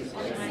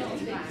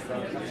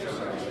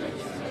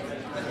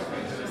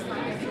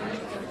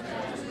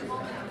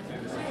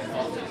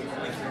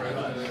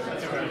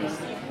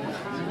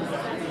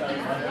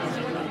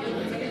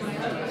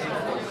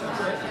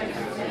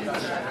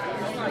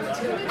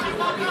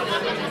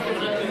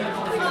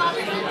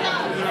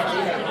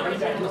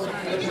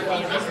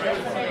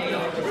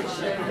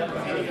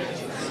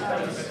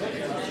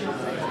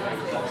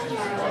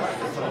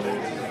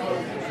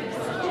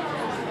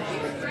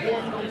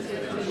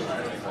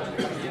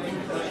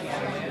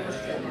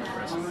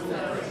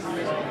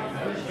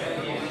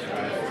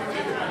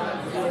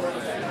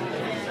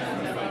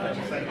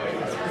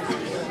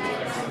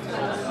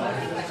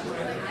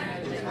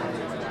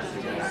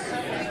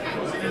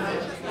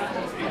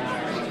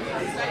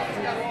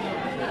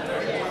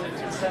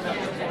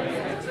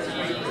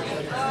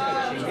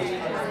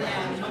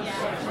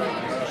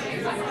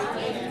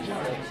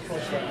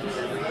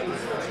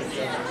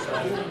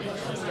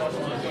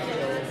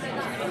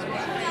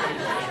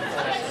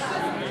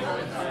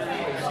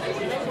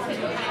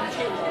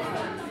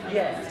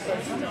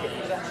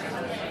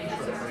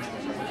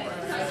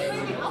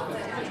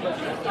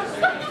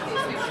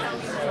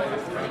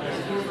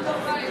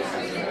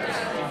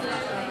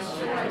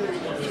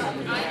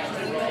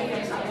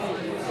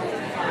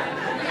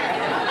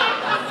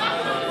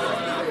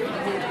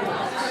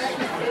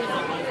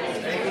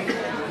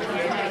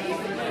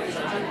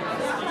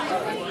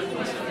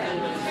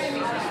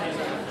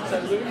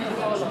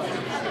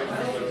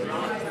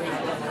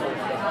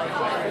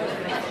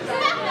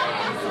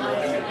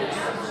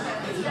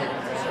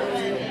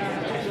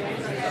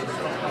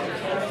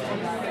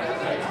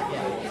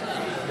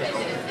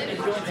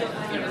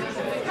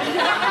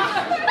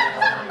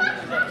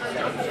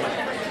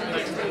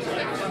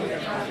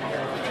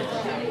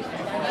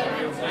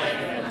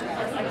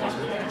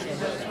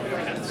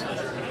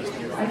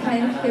 Okay,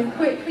 we'll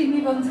quickly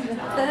move on to the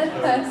third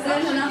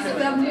person and ask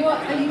them, what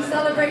are you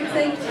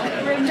celebrating?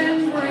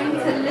 Remembering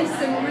to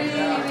listen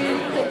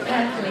really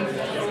carefully.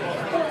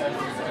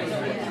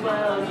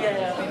 Well,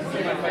 yeah.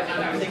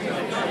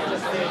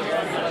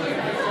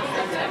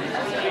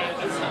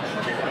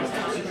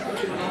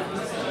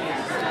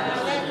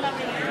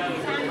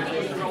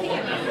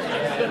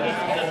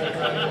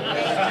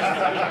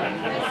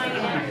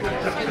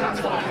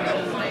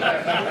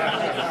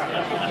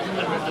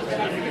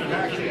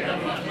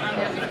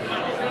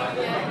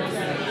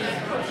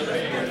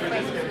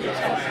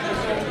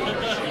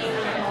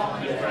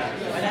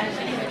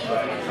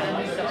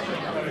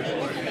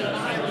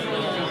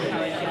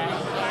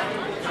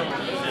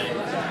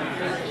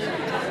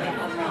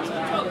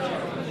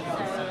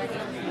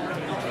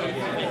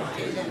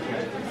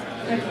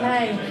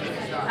 Okay,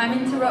 I'm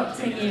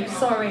interrupting you.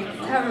 Sorry,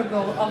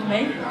 terrible on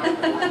me.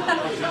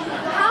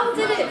 How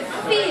did it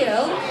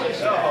feel?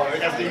 Oh,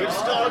 it hasn't even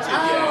started yet.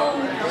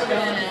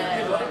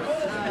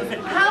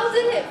 How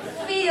did it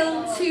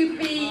feel to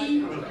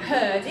be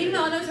heard? Even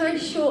though I know it's a very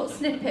short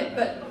snippet,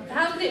 but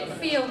how did it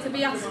feel to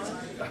be asked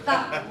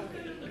that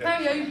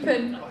very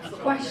open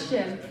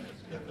question?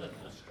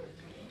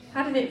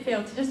 How did it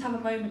feel to just have a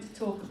moment to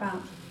talk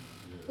about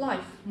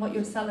life and what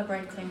you're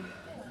celebrating?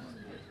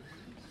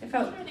 It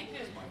felt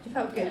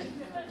good.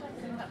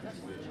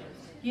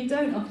 You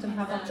don't often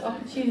have that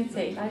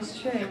opportunity, that is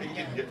true. You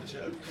didn't get the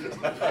joke.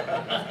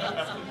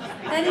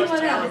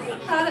 Anyone else?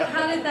 How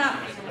did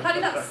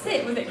that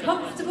sit? Was it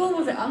comfortable?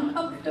 Was it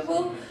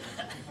uncomfortable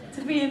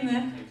to be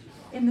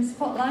in the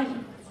spotlight?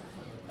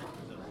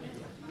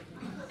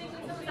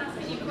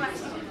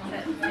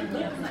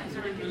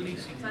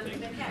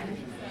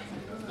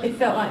 It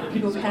felt like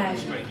people cared.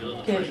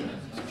 Good.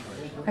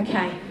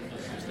 Okay.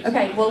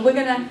 Okay, well, we're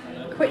going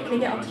to quickly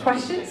get on to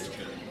questions.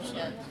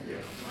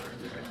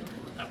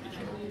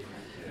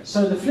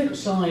 So the flip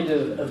side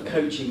of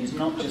coaching is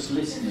not just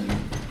listening,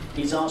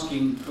 it's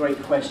asking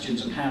great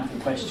questions and powerful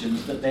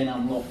questions that then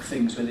unlock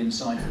things within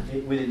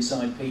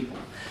inside people.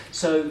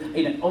 So,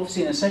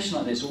 obviously in a session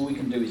like this, all we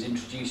can do is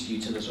introduce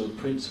you to the sort of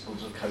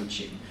principles of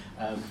coaching.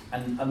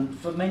 And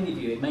for many of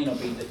you, it may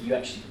not be that you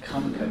actually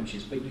become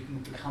coaches, but you can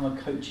become a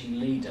coaching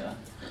leader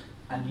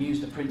and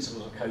use the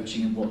principles of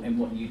coaching in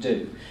what you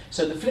do.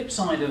 So the flip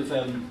side of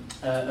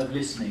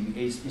listening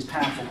is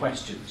powerful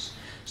questions.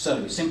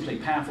 So simply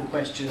powerful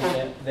questions,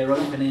 they're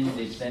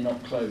open-ended, they're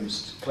not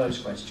closed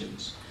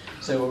questions.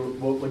 So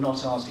we're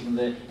not asking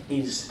the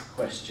is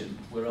question,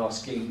 we're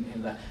asking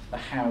the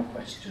how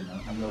question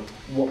and the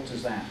what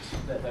does that,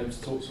 those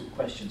sorts of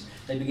questions.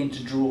 They begin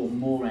to draw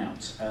more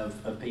out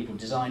of people,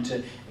 designed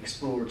to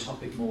explore a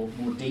topic more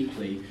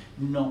deeply,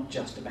 not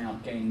just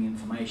about gaining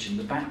information.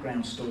 The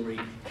background story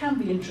can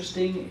be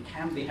interesting, it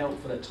can be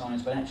helpful at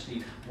times, but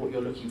actually what you're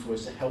looking for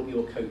is to help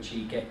your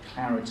coachee get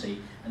clarity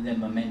and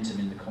then momentum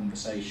in the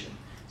conversation.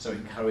 So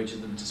encourage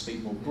them to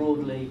speak more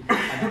broadly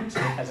and act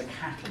as a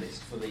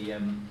catalyst for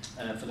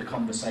the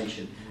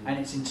conversation. And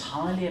it's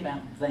entirely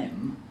about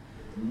them,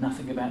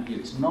 nothing about you.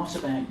 It's not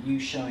about you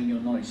showing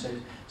your knowledge.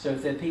 So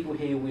if there are people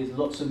here with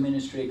lots of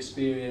ministry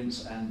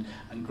experience and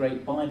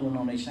great Bible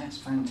knowledge, that's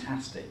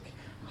fantastic.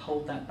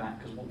 Hold that back,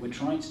 because what we're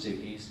trying to do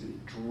is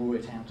draw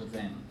it out of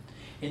them.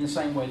 In the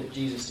same way that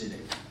Jesus did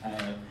it.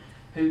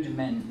 Who do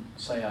men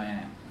say I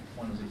am?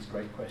 One of these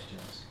great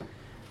questions.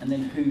 And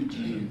then who do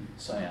you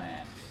say I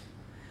am?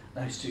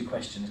 Those two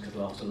questions could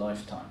last a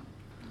lifetime.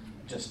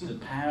 Just the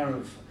power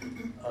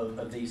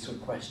of these sort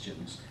of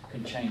questions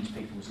can change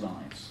people's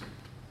lives.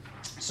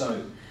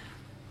 So,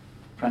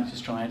 practice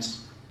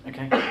tries.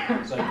 Okay?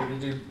 So we're going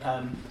to do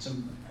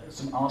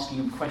some asking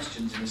of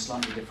questions in a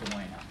slightly different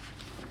way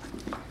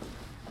now.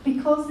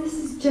 Because this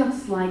is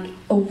just like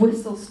a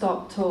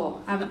whistle-stop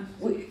tour,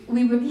 we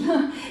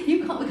can't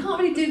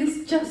really do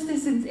this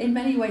justice in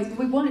many ways, but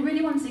we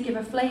really wanted to give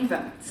a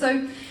flavour.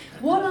 So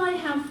what I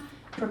have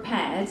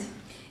prepared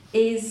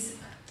is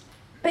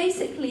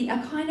basically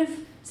a kind of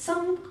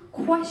some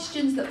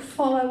questions that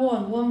follow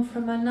on one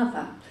from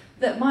another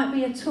that might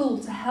be a tool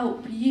to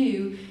help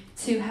you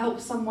to help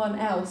someone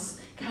else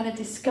kind of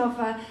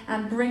discover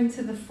and bring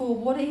to the fore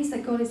what it is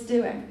that God is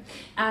doing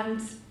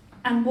and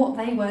what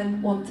they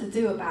want to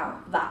do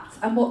about that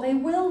and what they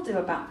will do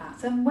about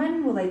that and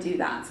when will they do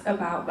that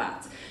about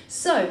that.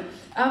 So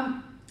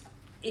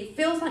it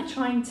feels like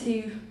trying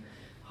to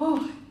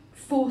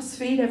force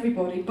feed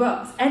everybody,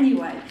 but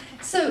anyway,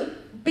 so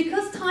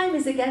because time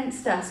is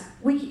against us,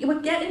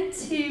 we're getting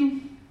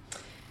to,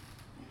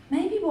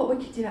 maybe what we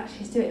could do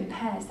actually is do it in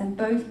pairs, then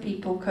both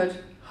people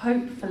could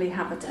hopefully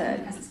have a turn,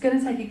 because it's going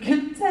to take a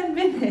good 10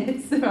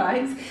 minutes,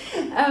 right?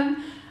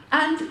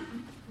 And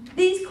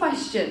these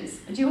questions,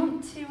 do you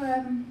want to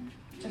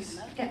just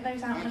get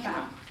those out and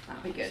about?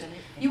 That'd be good.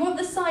 You want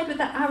the side with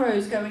the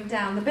arrows going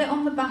down. The bit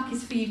on the back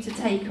is for you to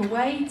take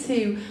away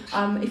to,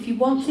 if you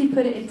want to,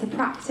 put it into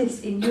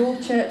practice in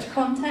your church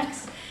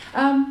context.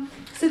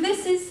 So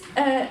this is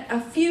a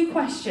few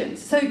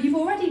questions. So you've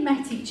already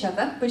met each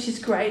other, which is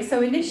great.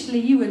 So initially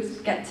you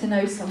would get to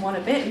know someone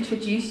a bit,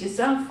 introduce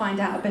yourself,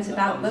 find out a bit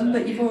about them,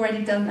 but you've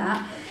already done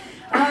that.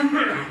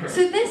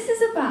 So this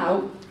is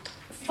about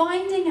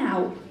finding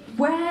out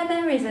where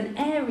there is an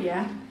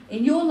area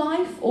in your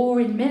life or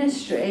in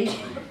ministry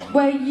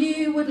where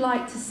you would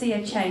like to see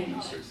a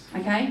change,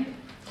 okay?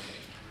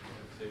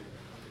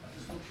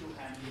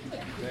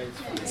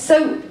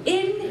 So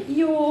in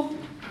your...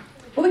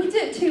 Well, we can do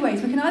it two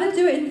ways. We can either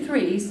do it in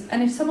threes,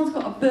 and if someone's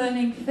got a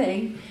burning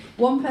thing,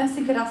 one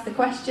person could ask the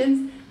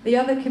questions, the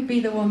other could be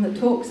the one that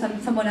talks,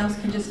 and someone else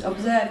can just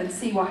observe and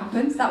see what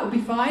happens. That would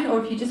be fine.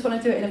 Or if you just want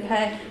to do it in a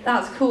pair,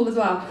 that's cool as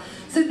well.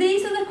 So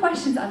these are the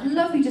questions I'd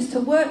love you just to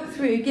work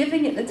through,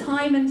 giving it the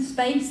time and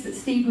space that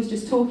Steve was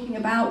just talking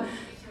about.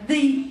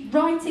 The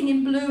writing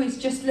in blue is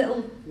just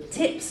little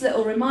tips,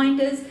 little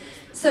reminders.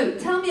 So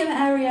tell me an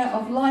area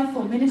of life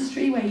or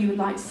ministry where you would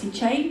like to see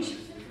change.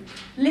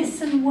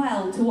 Listen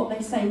well to what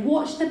they say.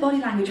 Watch their body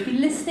language. Be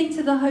listening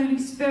to the Holy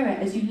Spirit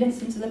as you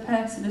listen to the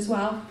person as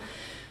well.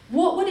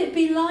 What would it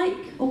be like,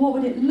 or what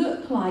would it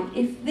look like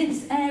if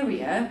this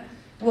area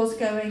was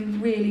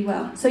going really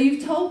well? So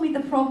you've told me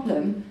the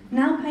problem.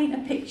 Now paint a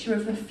picture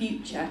of the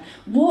future.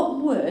 What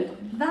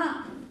would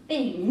that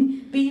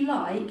thing be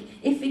like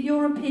if, in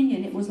your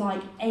opinion, it was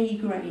like A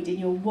grade in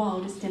your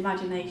wildest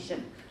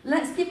imagination?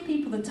 Let's give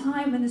people the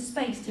time and the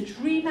space to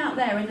dream out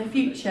there in the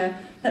future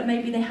that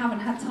maybe they haven't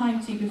had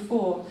time to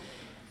before.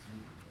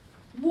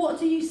 What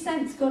do you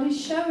sense God is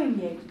showing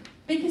you?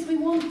 Because we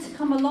want to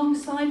come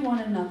alongside one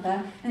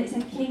another, and it's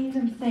a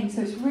kingdom thing.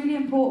 So it's really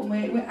important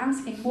we're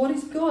asking, what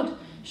is God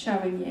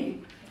showing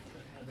you?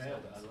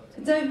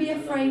 Don't be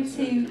afraid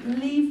to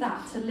leave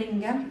that to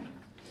linger.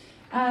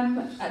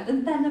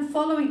 And then the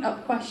following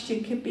up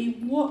question could be,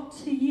 what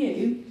to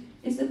you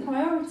is the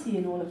priority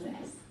in all of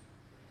this?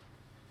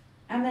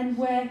 And then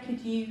where could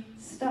you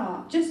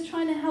start? Just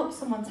trying to help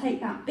someone take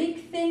that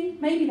big thing,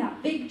 maybe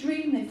that big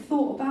dream they've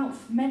thought about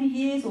for many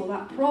years, or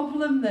that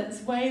problem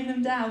that's weighing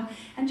them down,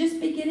 and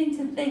just beginning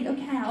to think,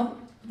 okay,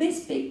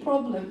 this big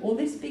problem or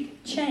this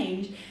big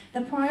change,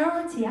 the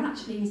priority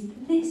actually is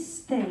this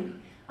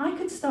thing. I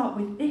could start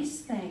with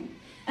this thing.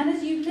 And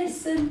as you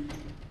listen,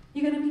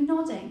 you're going to be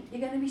nodding,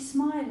 you're going to be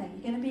smiling,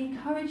 you're going to be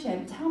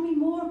encouraging. Tell me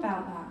more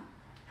about that.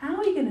 How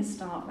are you going to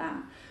start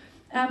that?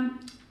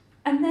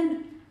 And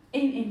then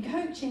in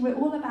coaching, we're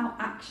all about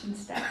action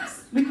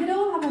steps. We could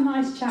all have a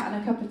nice chat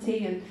and a cup of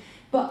tea,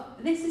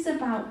 but this is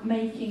about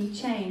making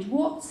change.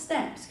 What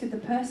steps could the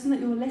person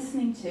that you're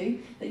listening to,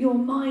 that you're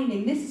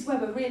mining, this is where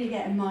we're really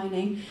getting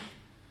mining,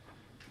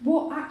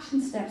 what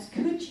action steps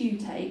could you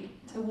take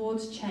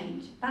towards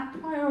change? That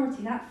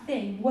priority, that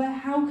thing,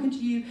 how could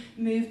you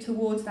move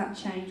towards that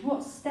change?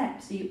 What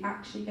steps are you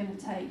actually going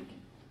to take?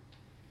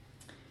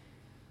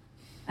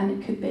 And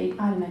it could be,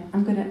 I don't know,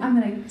 I'm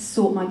gonna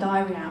sort my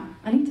diary out.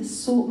 I need to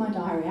sort my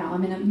diary out.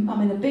 I'm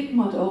in a big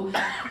muddle.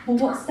 Well,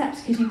 what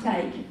steps could you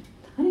take?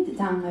 I need to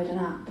download an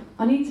app.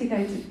 I need to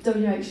go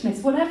to WH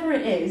Smith's, whatever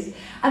it is.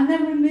 And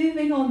then we're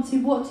moving on to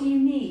what do you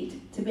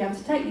need to be able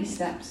to take these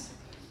steps?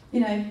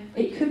 You know,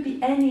 it could be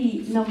any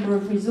number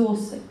of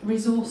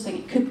resourcing.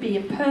 It could be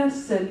a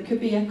person, it could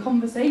be a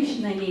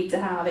conversation they need to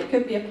have, it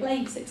could be a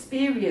place,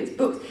 experience,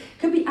 books, it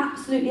could be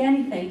absolutely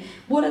anything.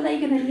 What are they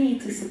going to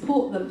need to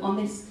support them on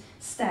this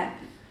step?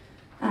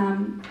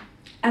 And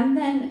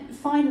then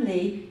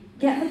finally,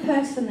 get the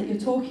person that you're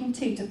talking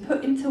to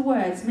put into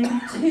words maybe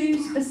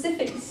 2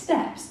 specific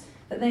steps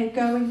that they're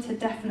going to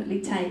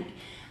definitely take.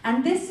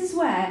 And this is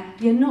where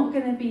you're not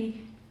going to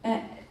be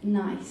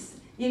nice.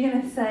 You're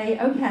going to say,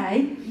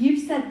 okay,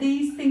 you've said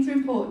these things are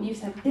important, you've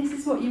said this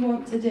is what you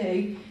want to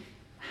do,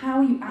 how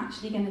are you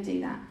actually going to do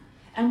that?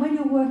 And when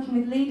you're working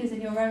with leaders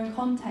in your own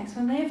context,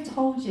 when they have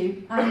told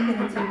you, I'm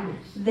going to do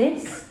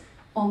this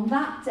on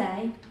that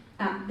day,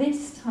 at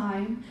this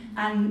time,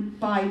 and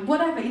by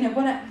whatever,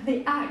 whatever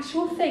the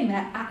actual thing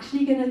they're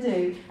actually going to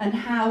do, and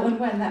how and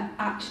when they're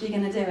actually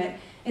going to do it,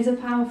 is a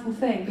powerful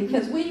thing,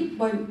 because we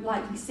won't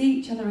likely see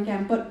each other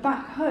again, but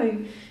back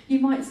home, you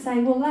might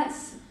say, well,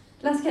 let's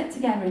get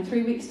together in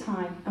 3 weeks'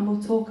 time, and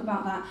we'll talk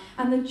about that.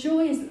 And the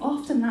joy is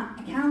often that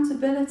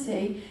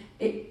accountability,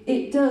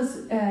 it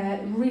does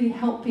really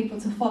help people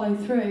to follow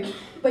through.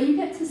 But you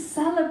get to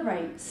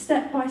celebrate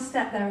step by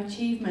step their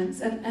achievements,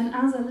 and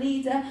as a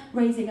leader,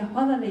 raising up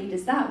other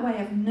leaders, that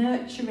way of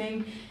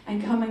nurturing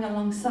and coming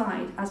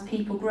alongside as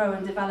people grow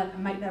and develop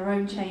and make their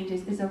own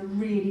changes is a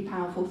really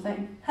powerful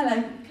thing. Hello.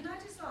 Can I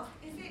just ask,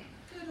 is it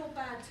good or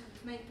bad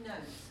to make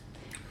notes?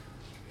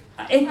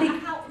 Is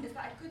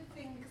that a good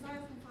thing? Because I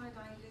often find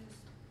I lose,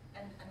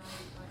 and I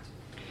would like to.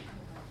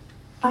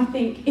 I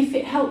think if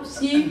it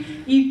helps you,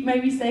 you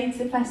maybe say to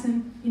the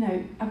person,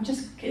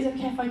 is it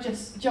okay if I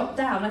just jot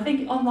down? I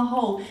think on the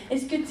whole,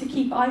 it's good to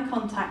keep eye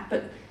contact,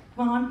 but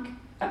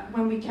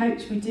when we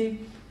coach, we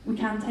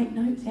can take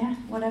notes, yeah,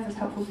 whatever's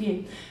helpful for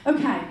you.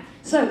 Okay,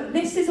 so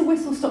this is a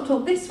whistle-stop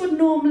talk. This would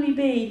normally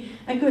be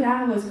a good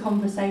hour's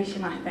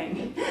conversation, I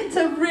think,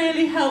 to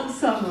really help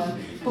someone,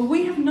 but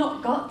we have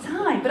not got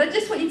time. But I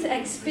just want you to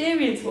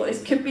experience what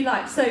this could be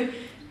like. So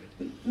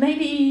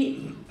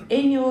maybe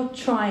in your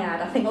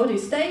triad, I think what I'll do,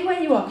 stay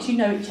where you are because you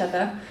know each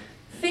other.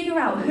 Figure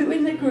out who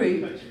in the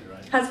group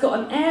has got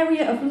an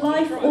area of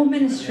life or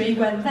ministry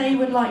where they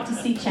would like to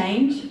see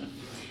change.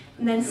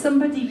 And then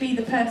somebody be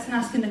the person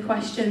asking the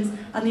questions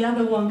and the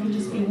other one can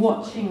just be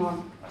watching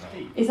on.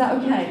 Is that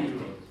okay?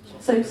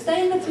 So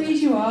stay in the 3s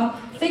you are,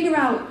 figure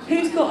out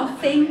who's got a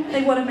thing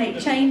they want to make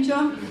change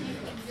on,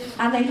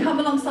 and then come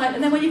alongside.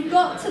 And then when you've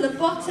got to the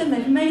bottom,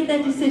 they've made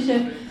their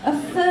decision,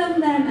 affirm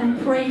them and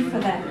pray for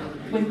them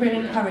with real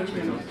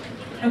encouragement.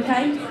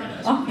 Okay?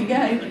 Off you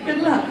go. Good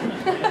luck.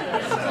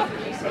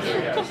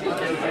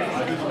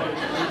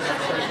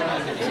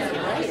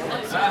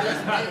 It's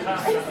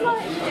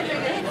like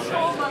it's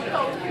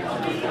 4-month-old.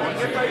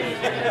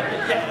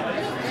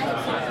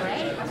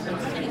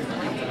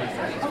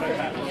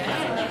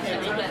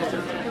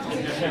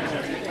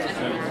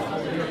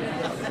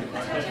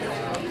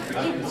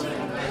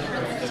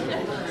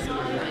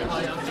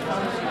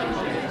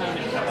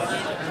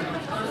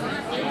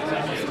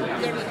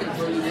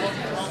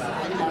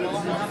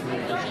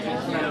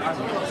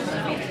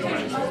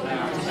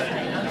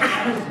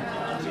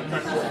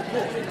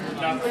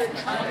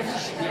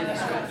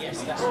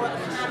 Yes, that's right.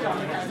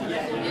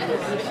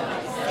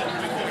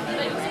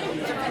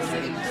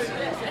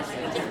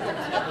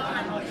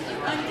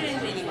 I'm doing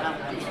really well.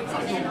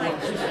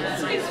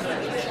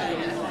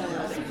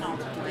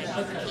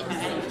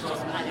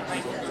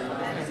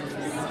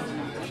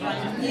 I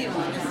knew I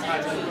was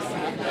said to you,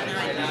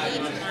 and I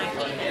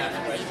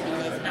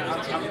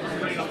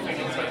believed my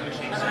feelings,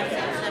 and I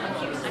said, I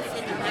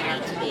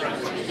need to be able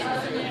to do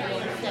it.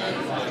 So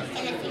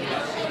anything I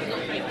said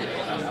looked very good.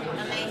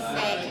 And they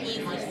said, you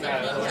could simply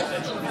just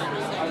do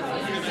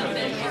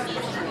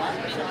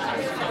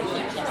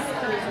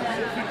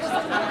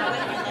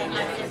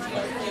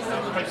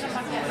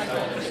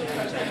that.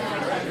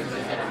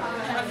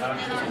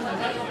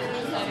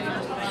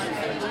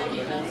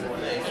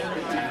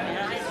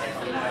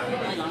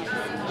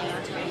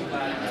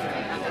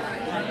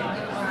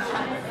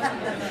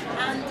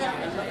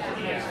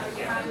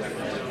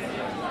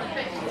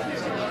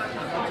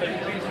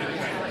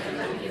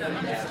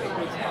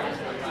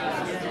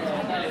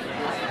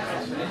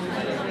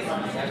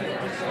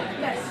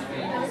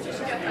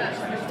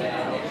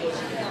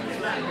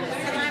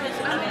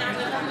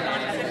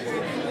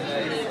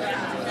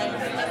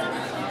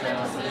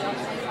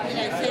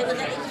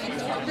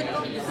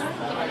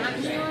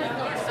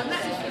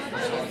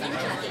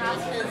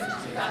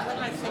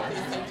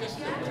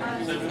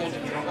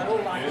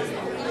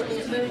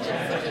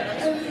 emergency,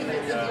 everything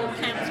that you're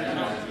counting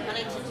on, and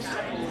it's a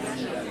struggle.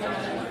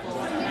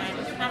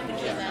 And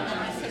advocate that, and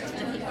I said to the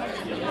people that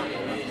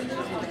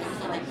I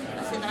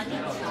said, I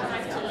need to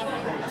drive to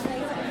Leicester. I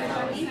said,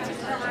 I need to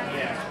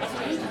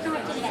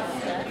drive to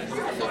Leicester. I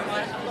said,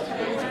 my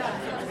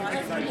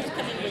husband is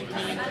coming with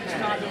me and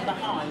driving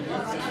behind,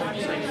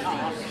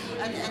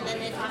 and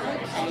then if I'm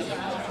okay,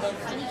 I'll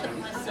finish up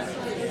my son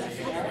to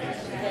Leicester,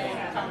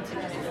 they're planting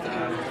us to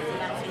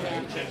Latvia,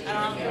 and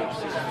I'll go on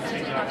to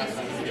my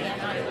sister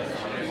and I will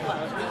as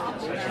well,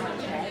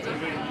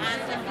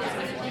 and it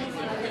was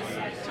amazing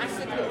because I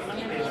said, look, I'm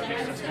going to be in a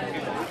hotel. I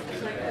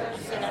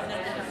said, I'm going to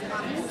have people who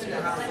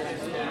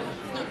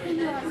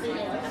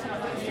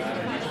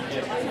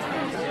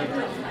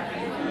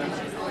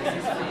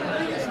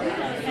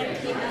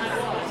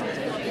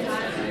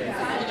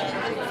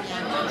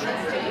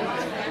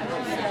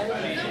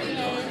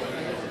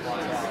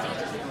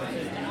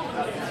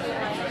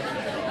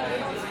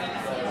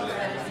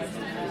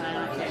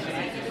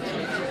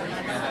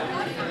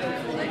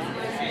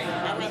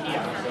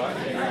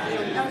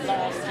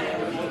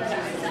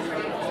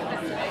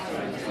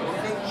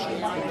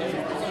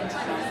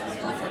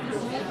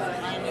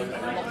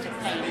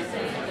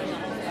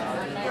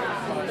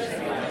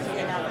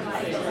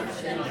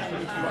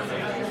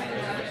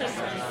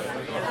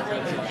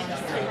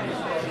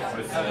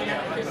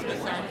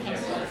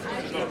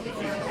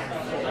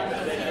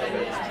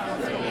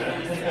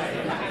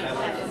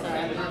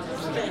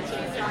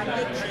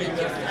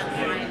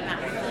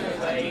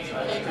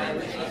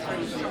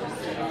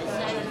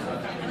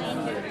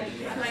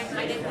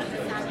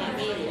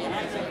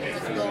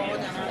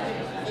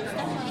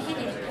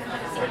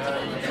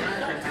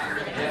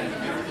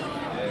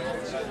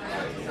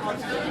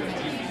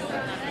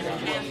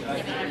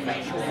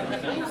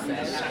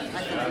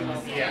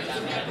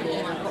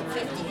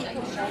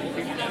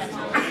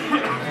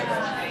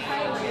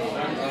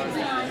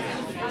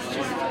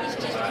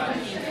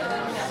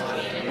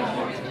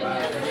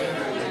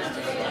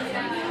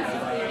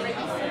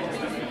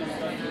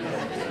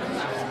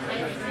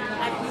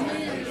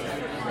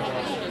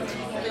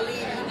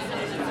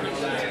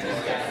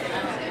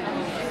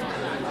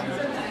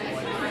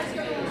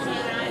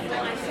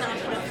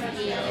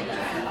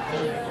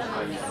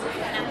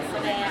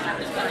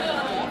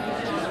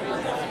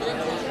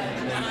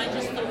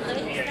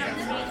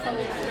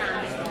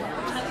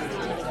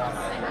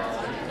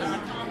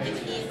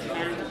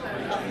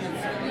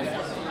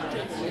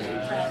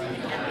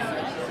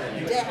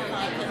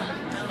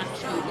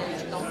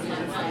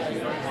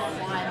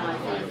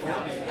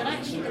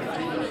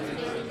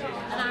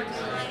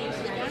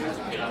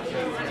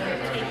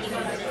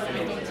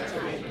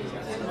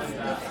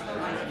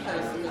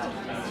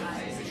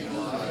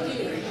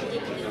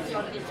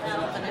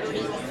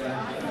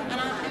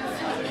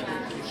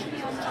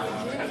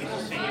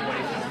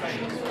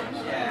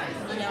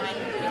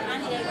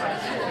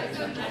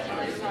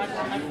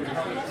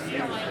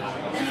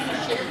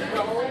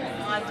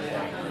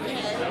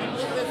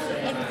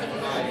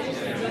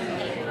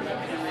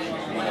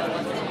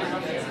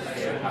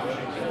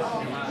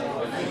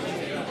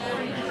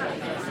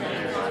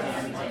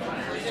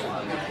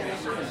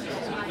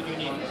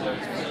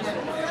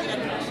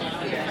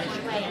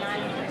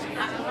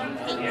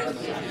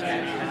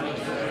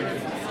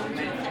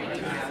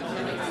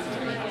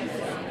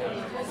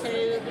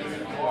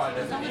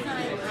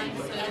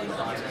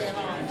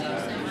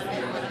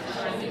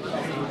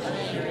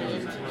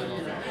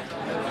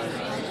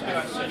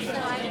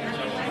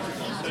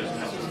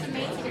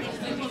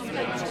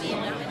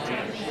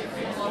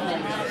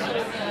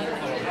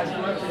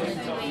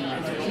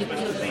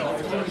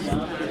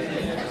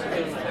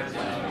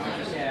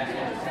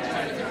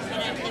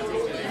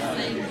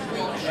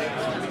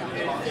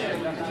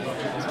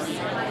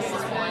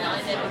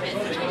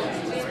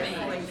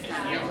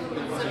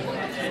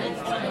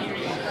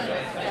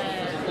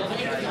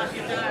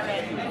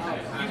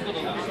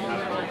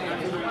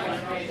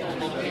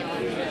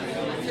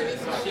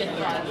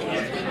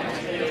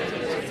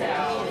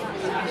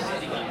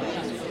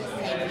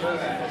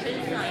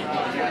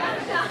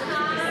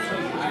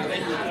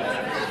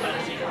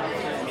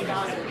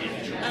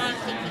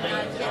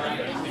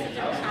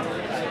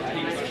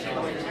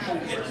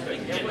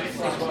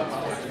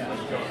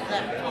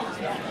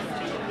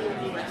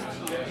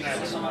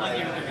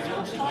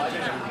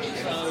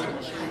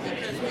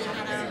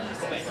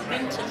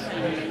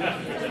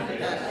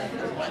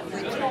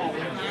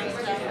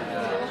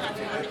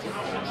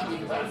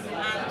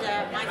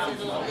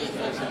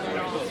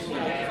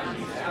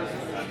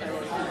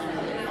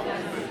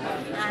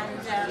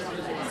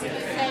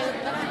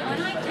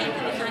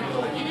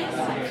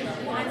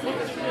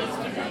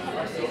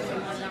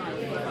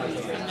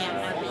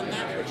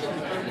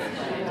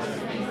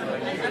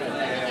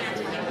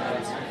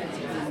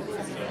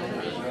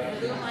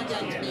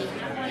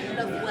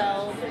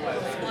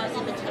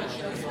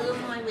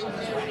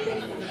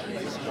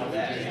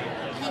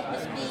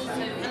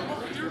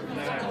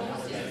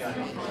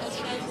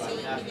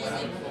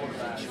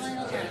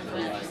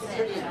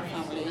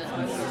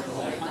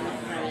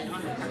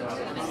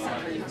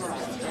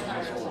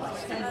really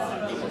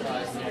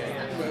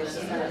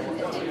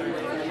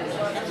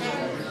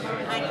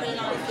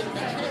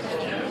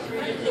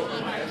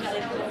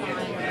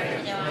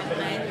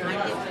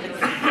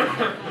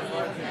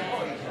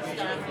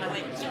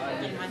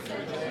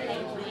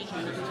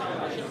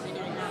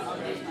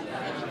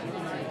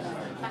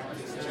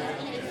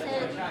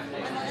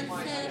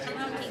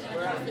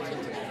fit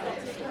into these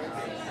boxes.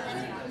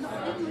 And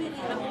not really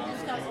having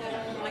discovered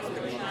all my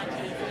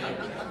spirituality in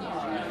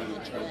the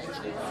church. I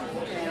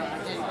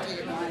don't do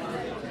my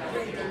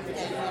readings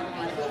going on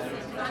my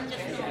office. I'm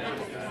just not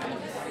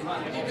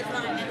like he was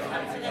lying next to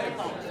us in a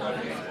box. I was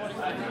supporting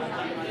him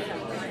by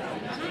myself. And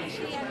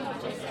actually, I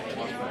got to say, you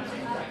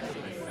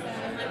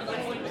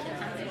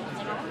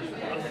know, I'm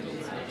quite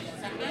with the transport. So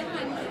now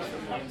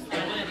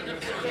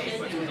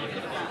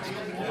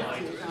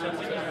I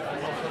move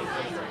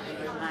from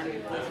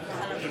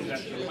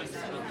one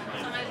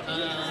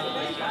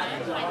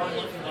stage to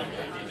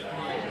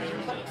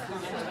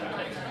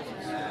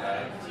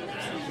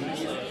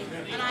the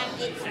and I'm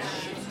it's anyway,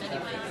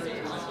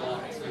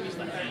 I do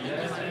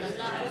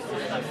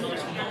but I'm so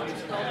now it's funny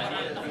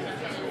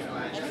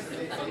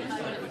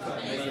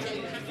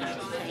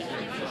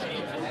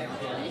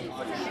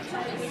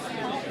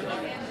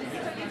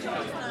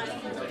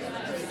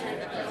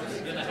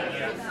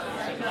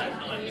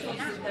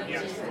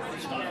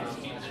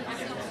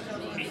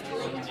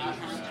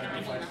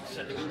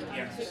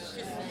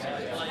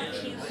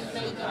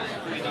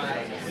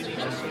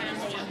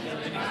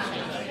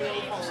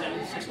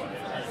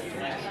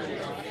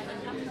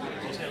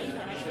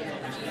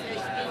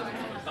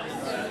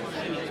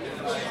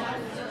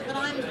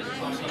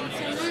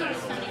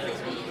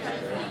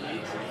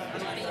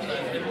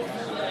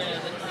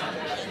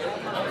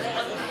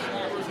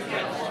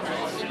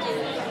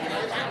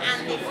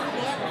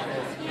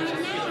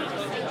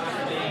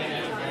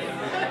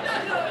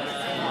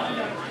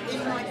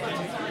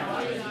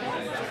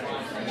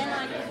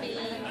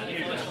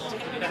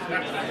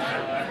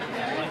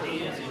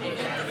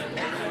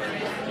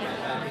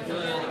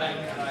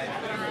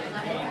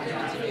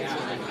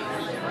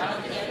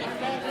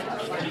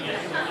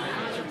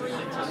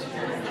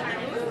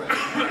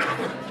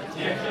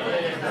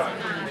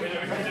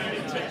week.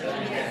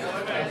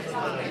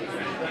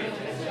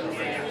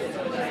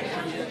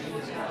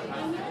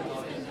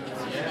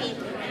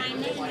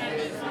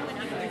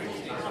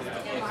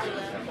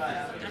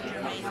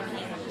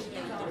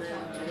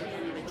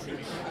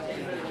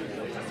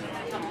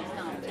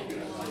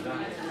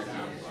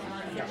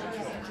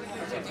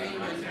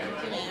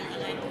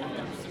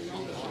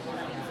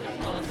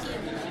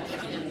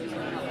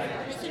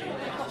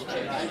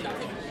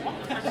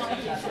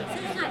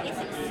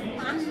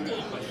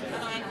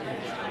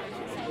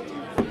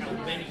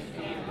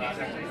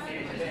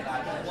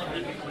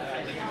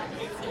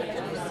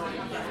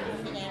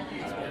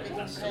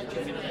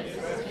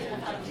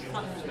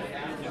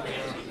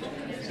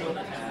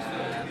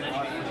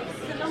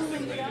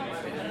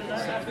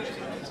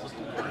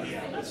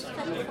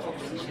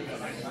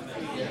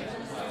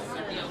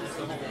 And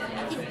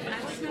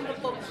this in my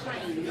butterfly,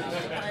 and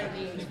then I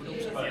can be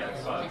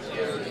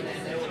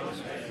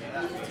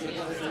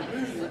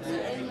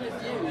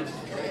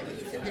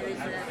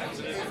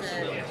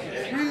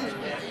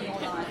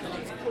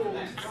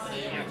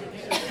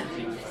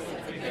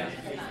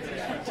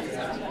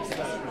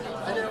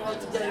I don't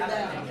want to go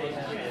there.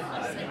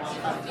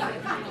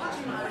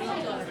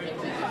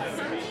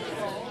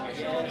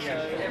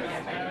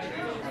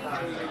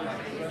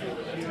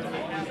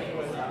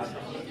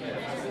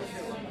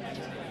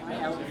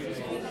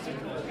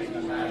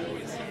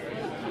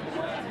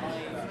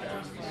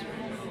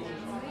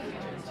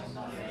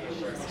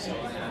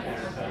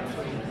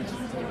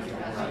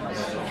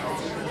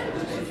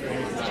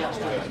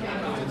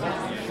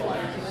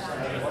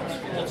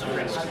 What's a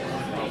risk?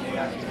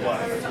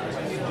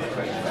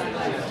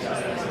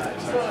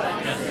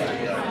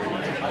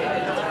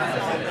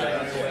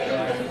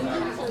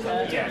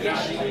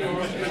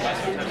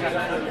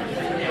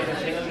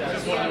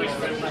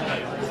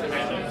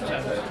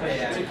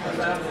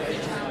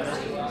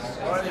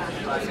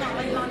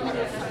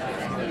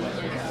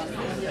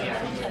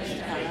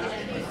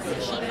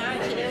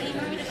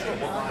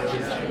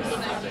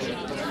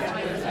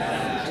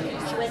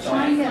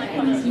 Try and get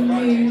them to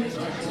move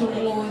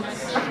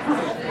towards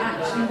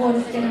actually what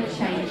is going to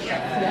change for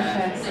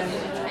their person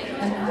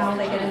and how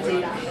they're going to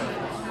do that.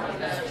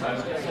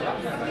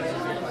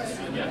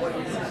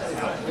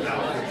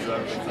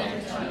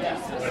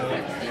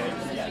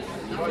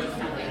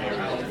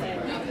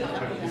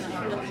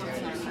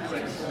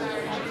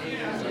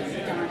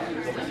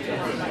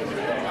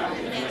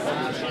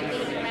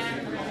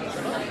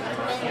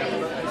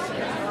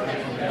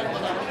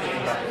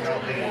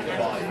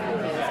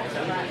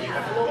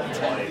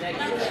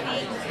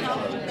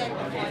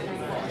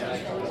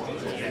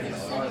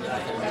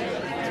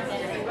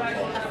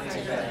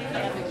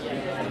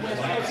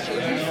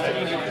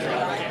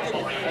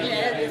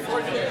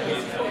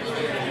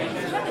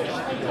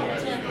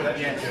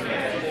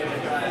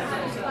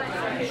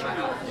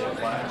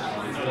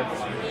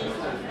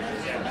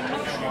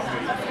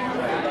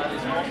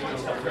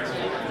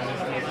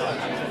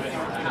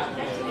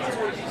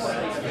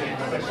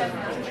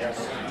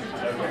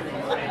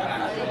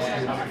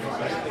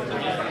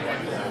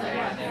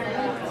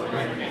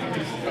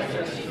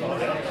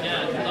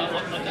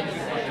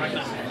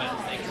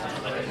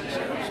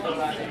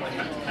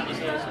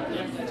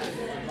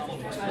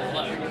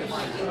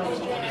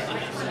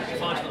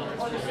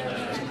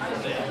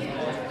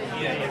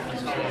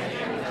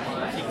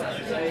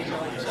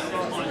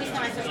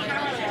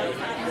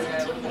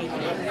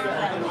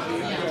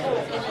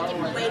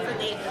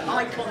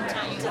 eye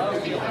contact.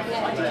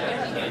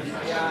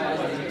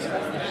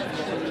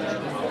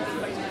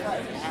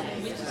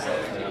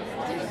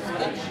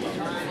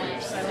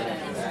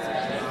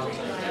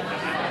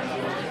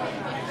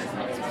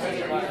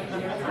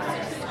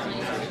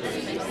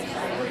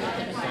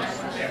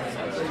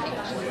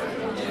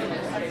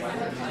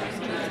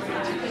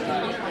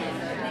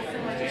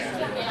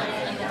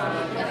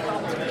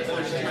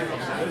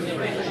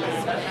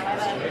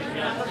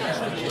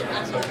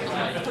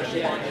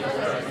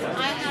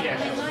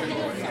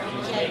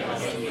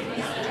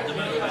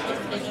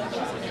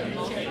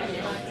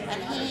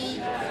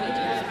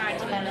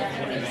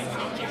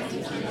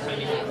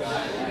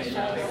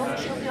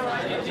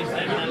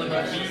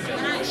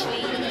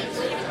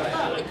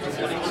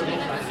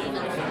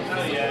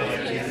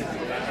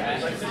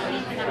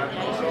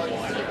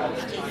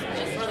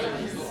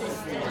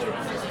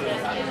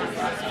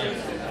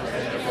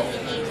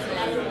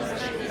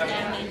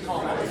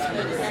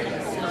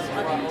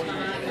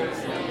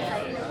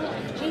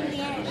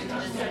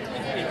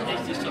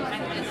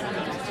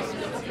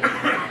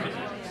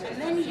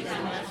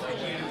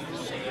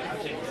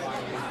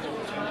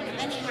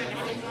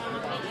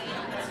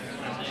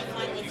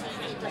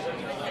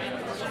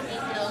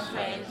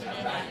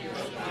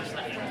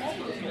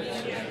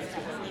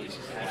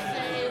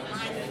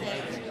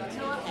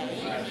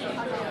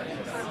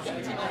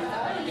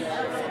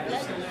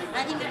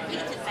 I think that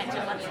Peter's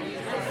better one, and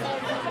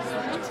so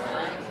it's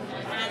her,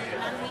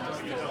 and we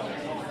just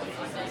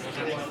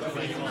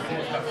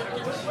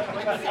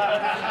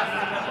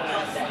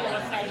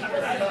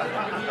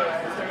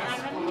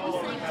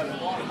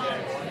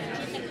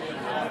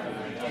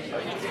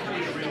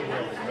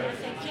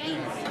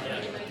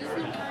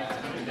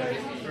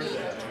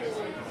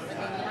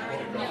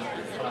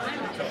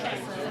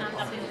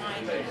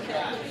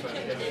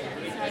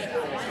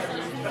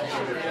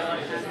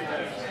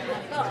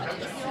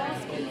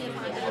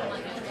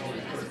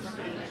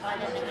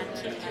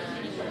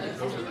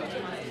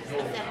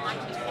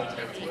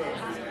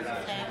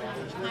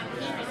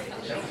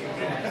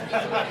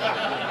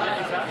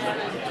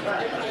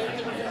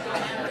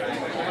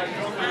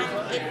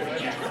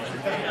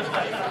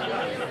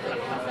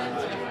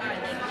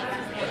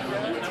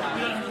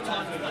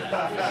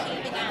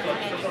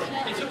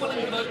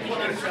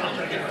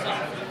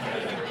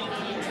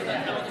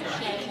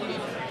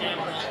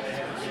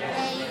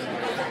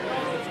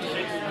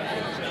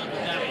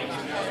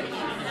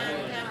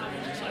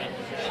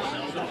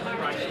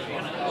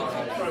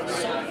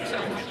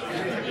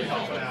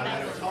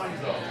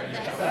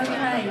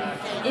Okay,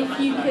 if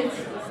you could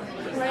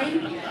pray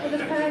for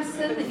the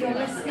person that you're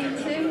listening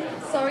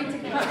to, sorry to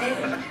cut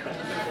in,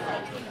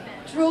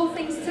 draw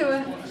things to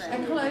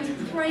a close,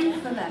 pray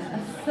for them,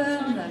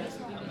 affirm them,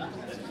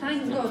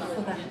 thank God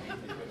for them,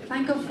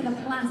 thank God for the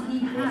plans He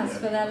has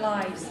for their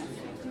lives.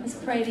 Let's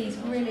pray these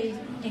really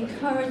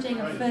encouraging,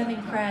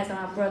 affirming prayers on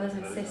our brothers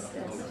and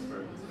sisters.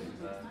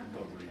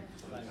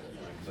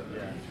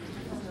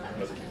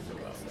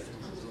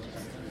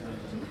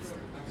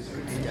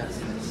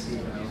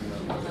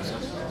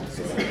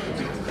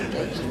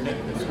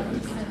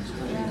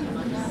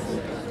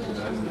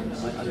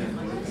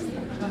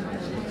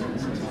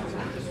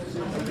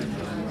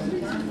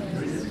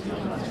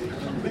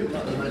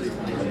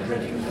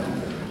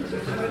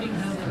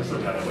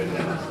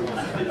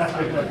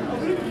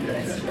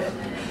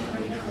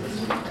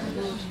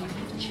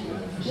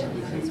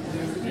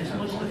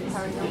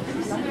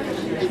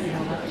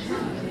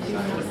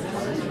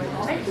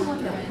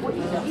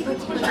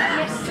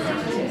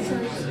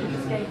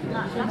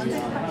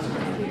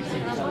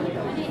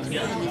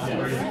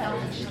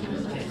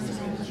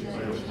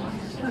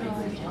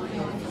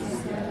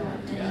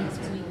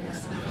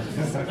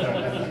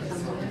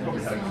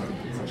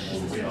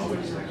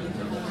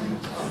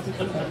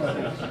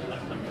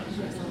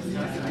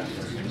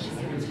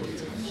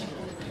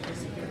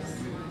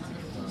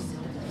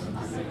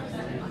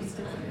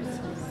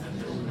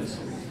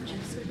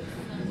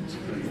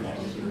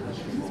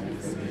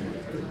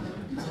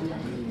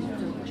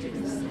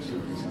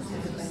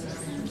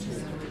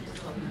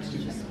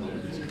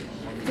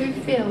 Who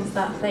feels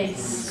that they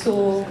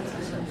saw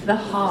the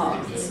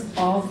heart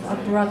of a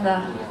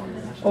brother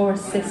or a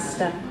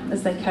sister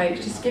as they coach?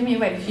 Just give me a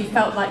wave if you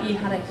felt like you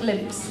had a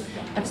glimpse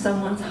of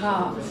someone's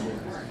heart.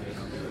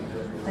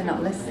 They're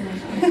not listening.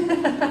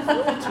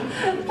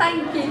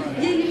 Thank you.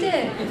 Yeah, you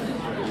did.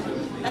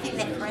 I think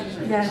they're praying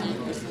for Yeah.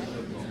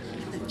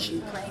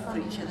 praying for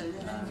each other.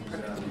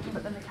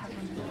 Put them in the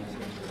camera.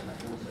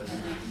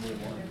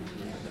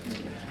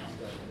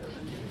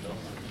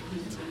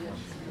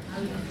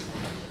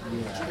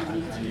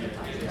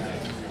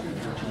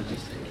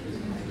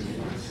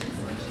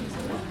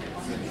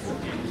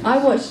 I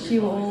watched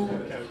you all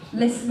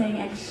listening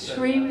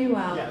extremely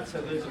well,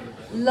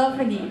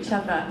 loving each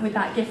other with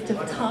that gift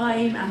of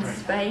time and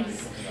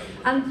space.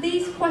 And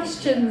these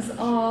questions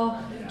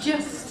are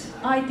just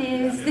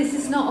ideas. This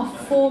is not a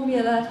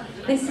formula.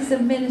 This is a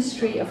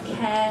ministry of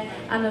care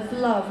and of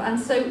love. And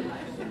so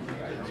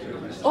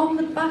on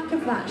the back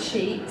of that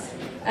sheet,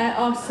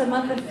 are some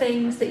other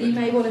things that you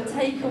may want to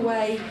take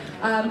away,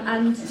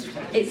 and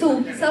it's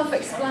all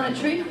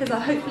self-explanatory because I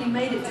hopefully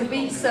made it to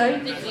be so.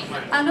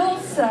 And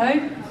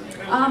also,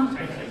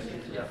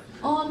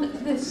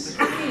 on the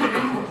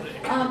screen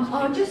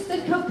are just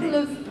a couple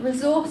of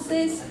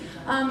resources.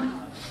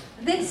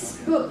 This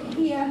book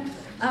here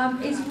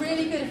is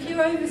really good if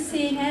you're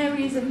overseeing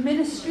areas of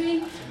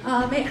ministry.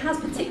 It has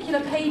particular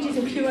pages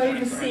if you're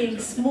overseeing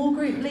small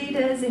group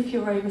leaders, if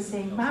you're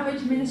overseeing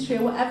marriage ministry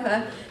or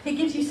whatever. It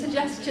gives you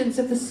suggestions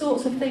of the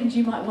sorts of things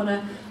you might want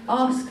to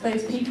ask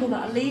those people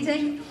that are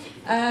leading.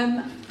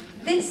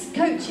 This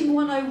Coaching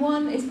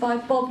 101 is by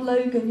Bob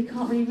Logan. You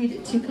can't really read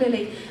it too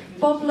clearly.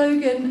 Bob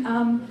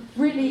Logan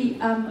really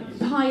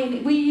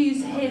pioneered. We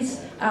use his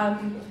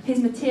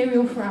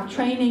material for our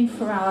training,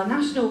 for our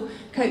national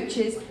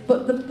coaches,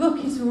 but the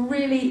book is a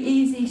really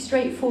easy,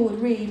 straightforward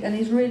read and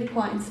is really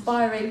quite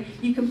inspiring.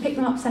 You can pick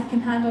them up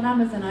secondhand on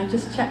Amazon. I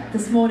just checked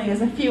this morning,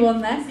 there's a few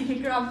on there, so you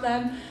can grab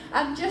them.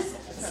 And just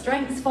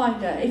Strengths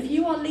Finder. If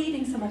you are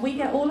leading someone, we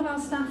get all of our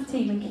staff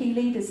team and key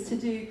leaders to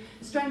do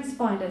Strengths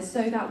Finder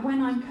so that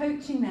when I'm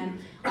coaching them,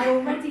 I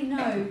already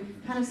know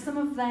kind of some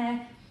of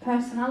their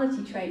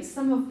personality traits,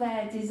 some of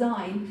their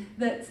design,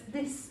 that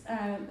this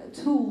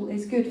tool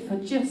is good for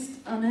just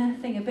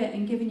unearthing a bit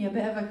and giving you a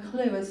bit of a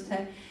clue as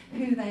to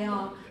who they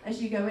are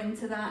as you go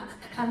into that.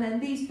 And then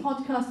these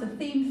podcasts, the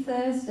theme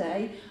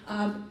Thursday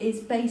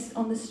is based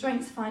on the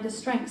Strengths Finder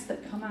strengths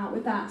that come out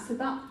with that. So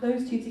that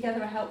those two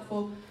together are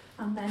helpful,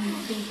 and then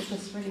these are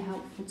just really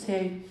helpful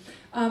too.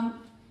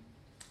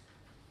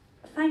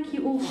 Thank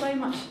you all so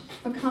much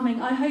for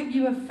coming. I hope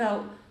you have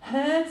felt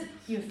heard,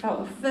 you have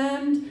felt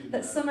affirmed,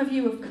 that some of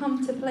you have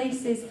come to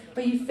places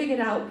where you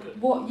figured out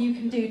what you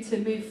can do to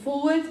move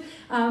forward.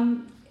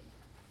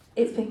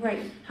 It's been great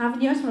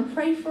having you. I just want to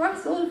pray for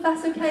us all, if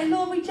that's okay.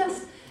 Lord, we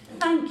just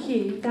thank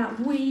you that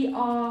we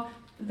are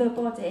the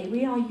body.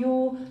 We are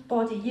your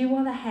body. You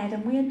are the head,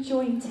 and we are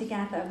joined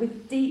together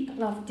with deep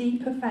love,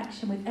 deep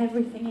affection, with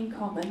everything in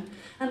common.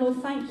 And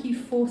Lord, thank you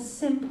for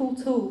simple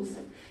tools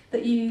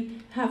that you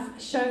have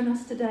shown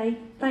us today.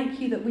 Thank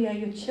you that we are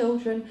your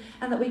children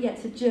and that we get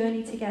to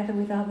journey together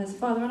with others,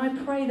 Father. And I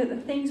pray that the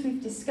things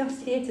we've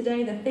discussed here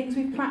today, the things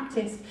we've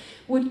practiced,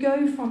 would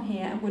go from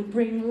here and would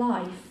bring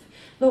life.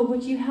 Lord,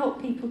 would you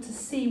help people to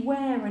see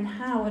where and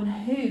how and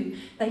who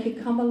they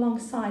could come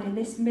alongside in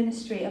this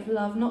ministry of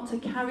love, not to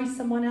carry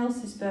someone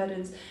else's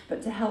burdens,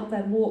 but to help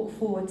them walk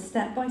forward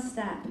step by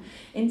step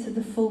into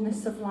the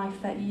fullness of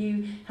life that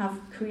you have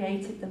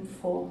created them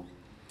for.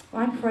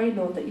 I pray,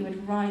 Lord, that you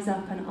would raise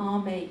up an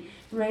army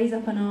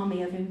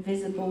of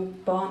invisible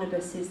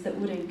Barnabases that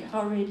would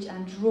encourage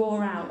and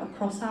draw out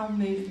across our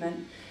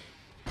movement.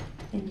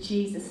 In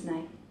Jesus'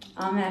 name.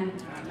 Amen.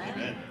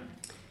 Amen.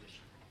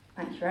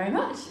 Thank you very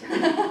much.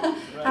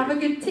 Have a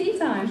good tea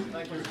time.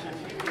 Thank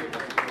you.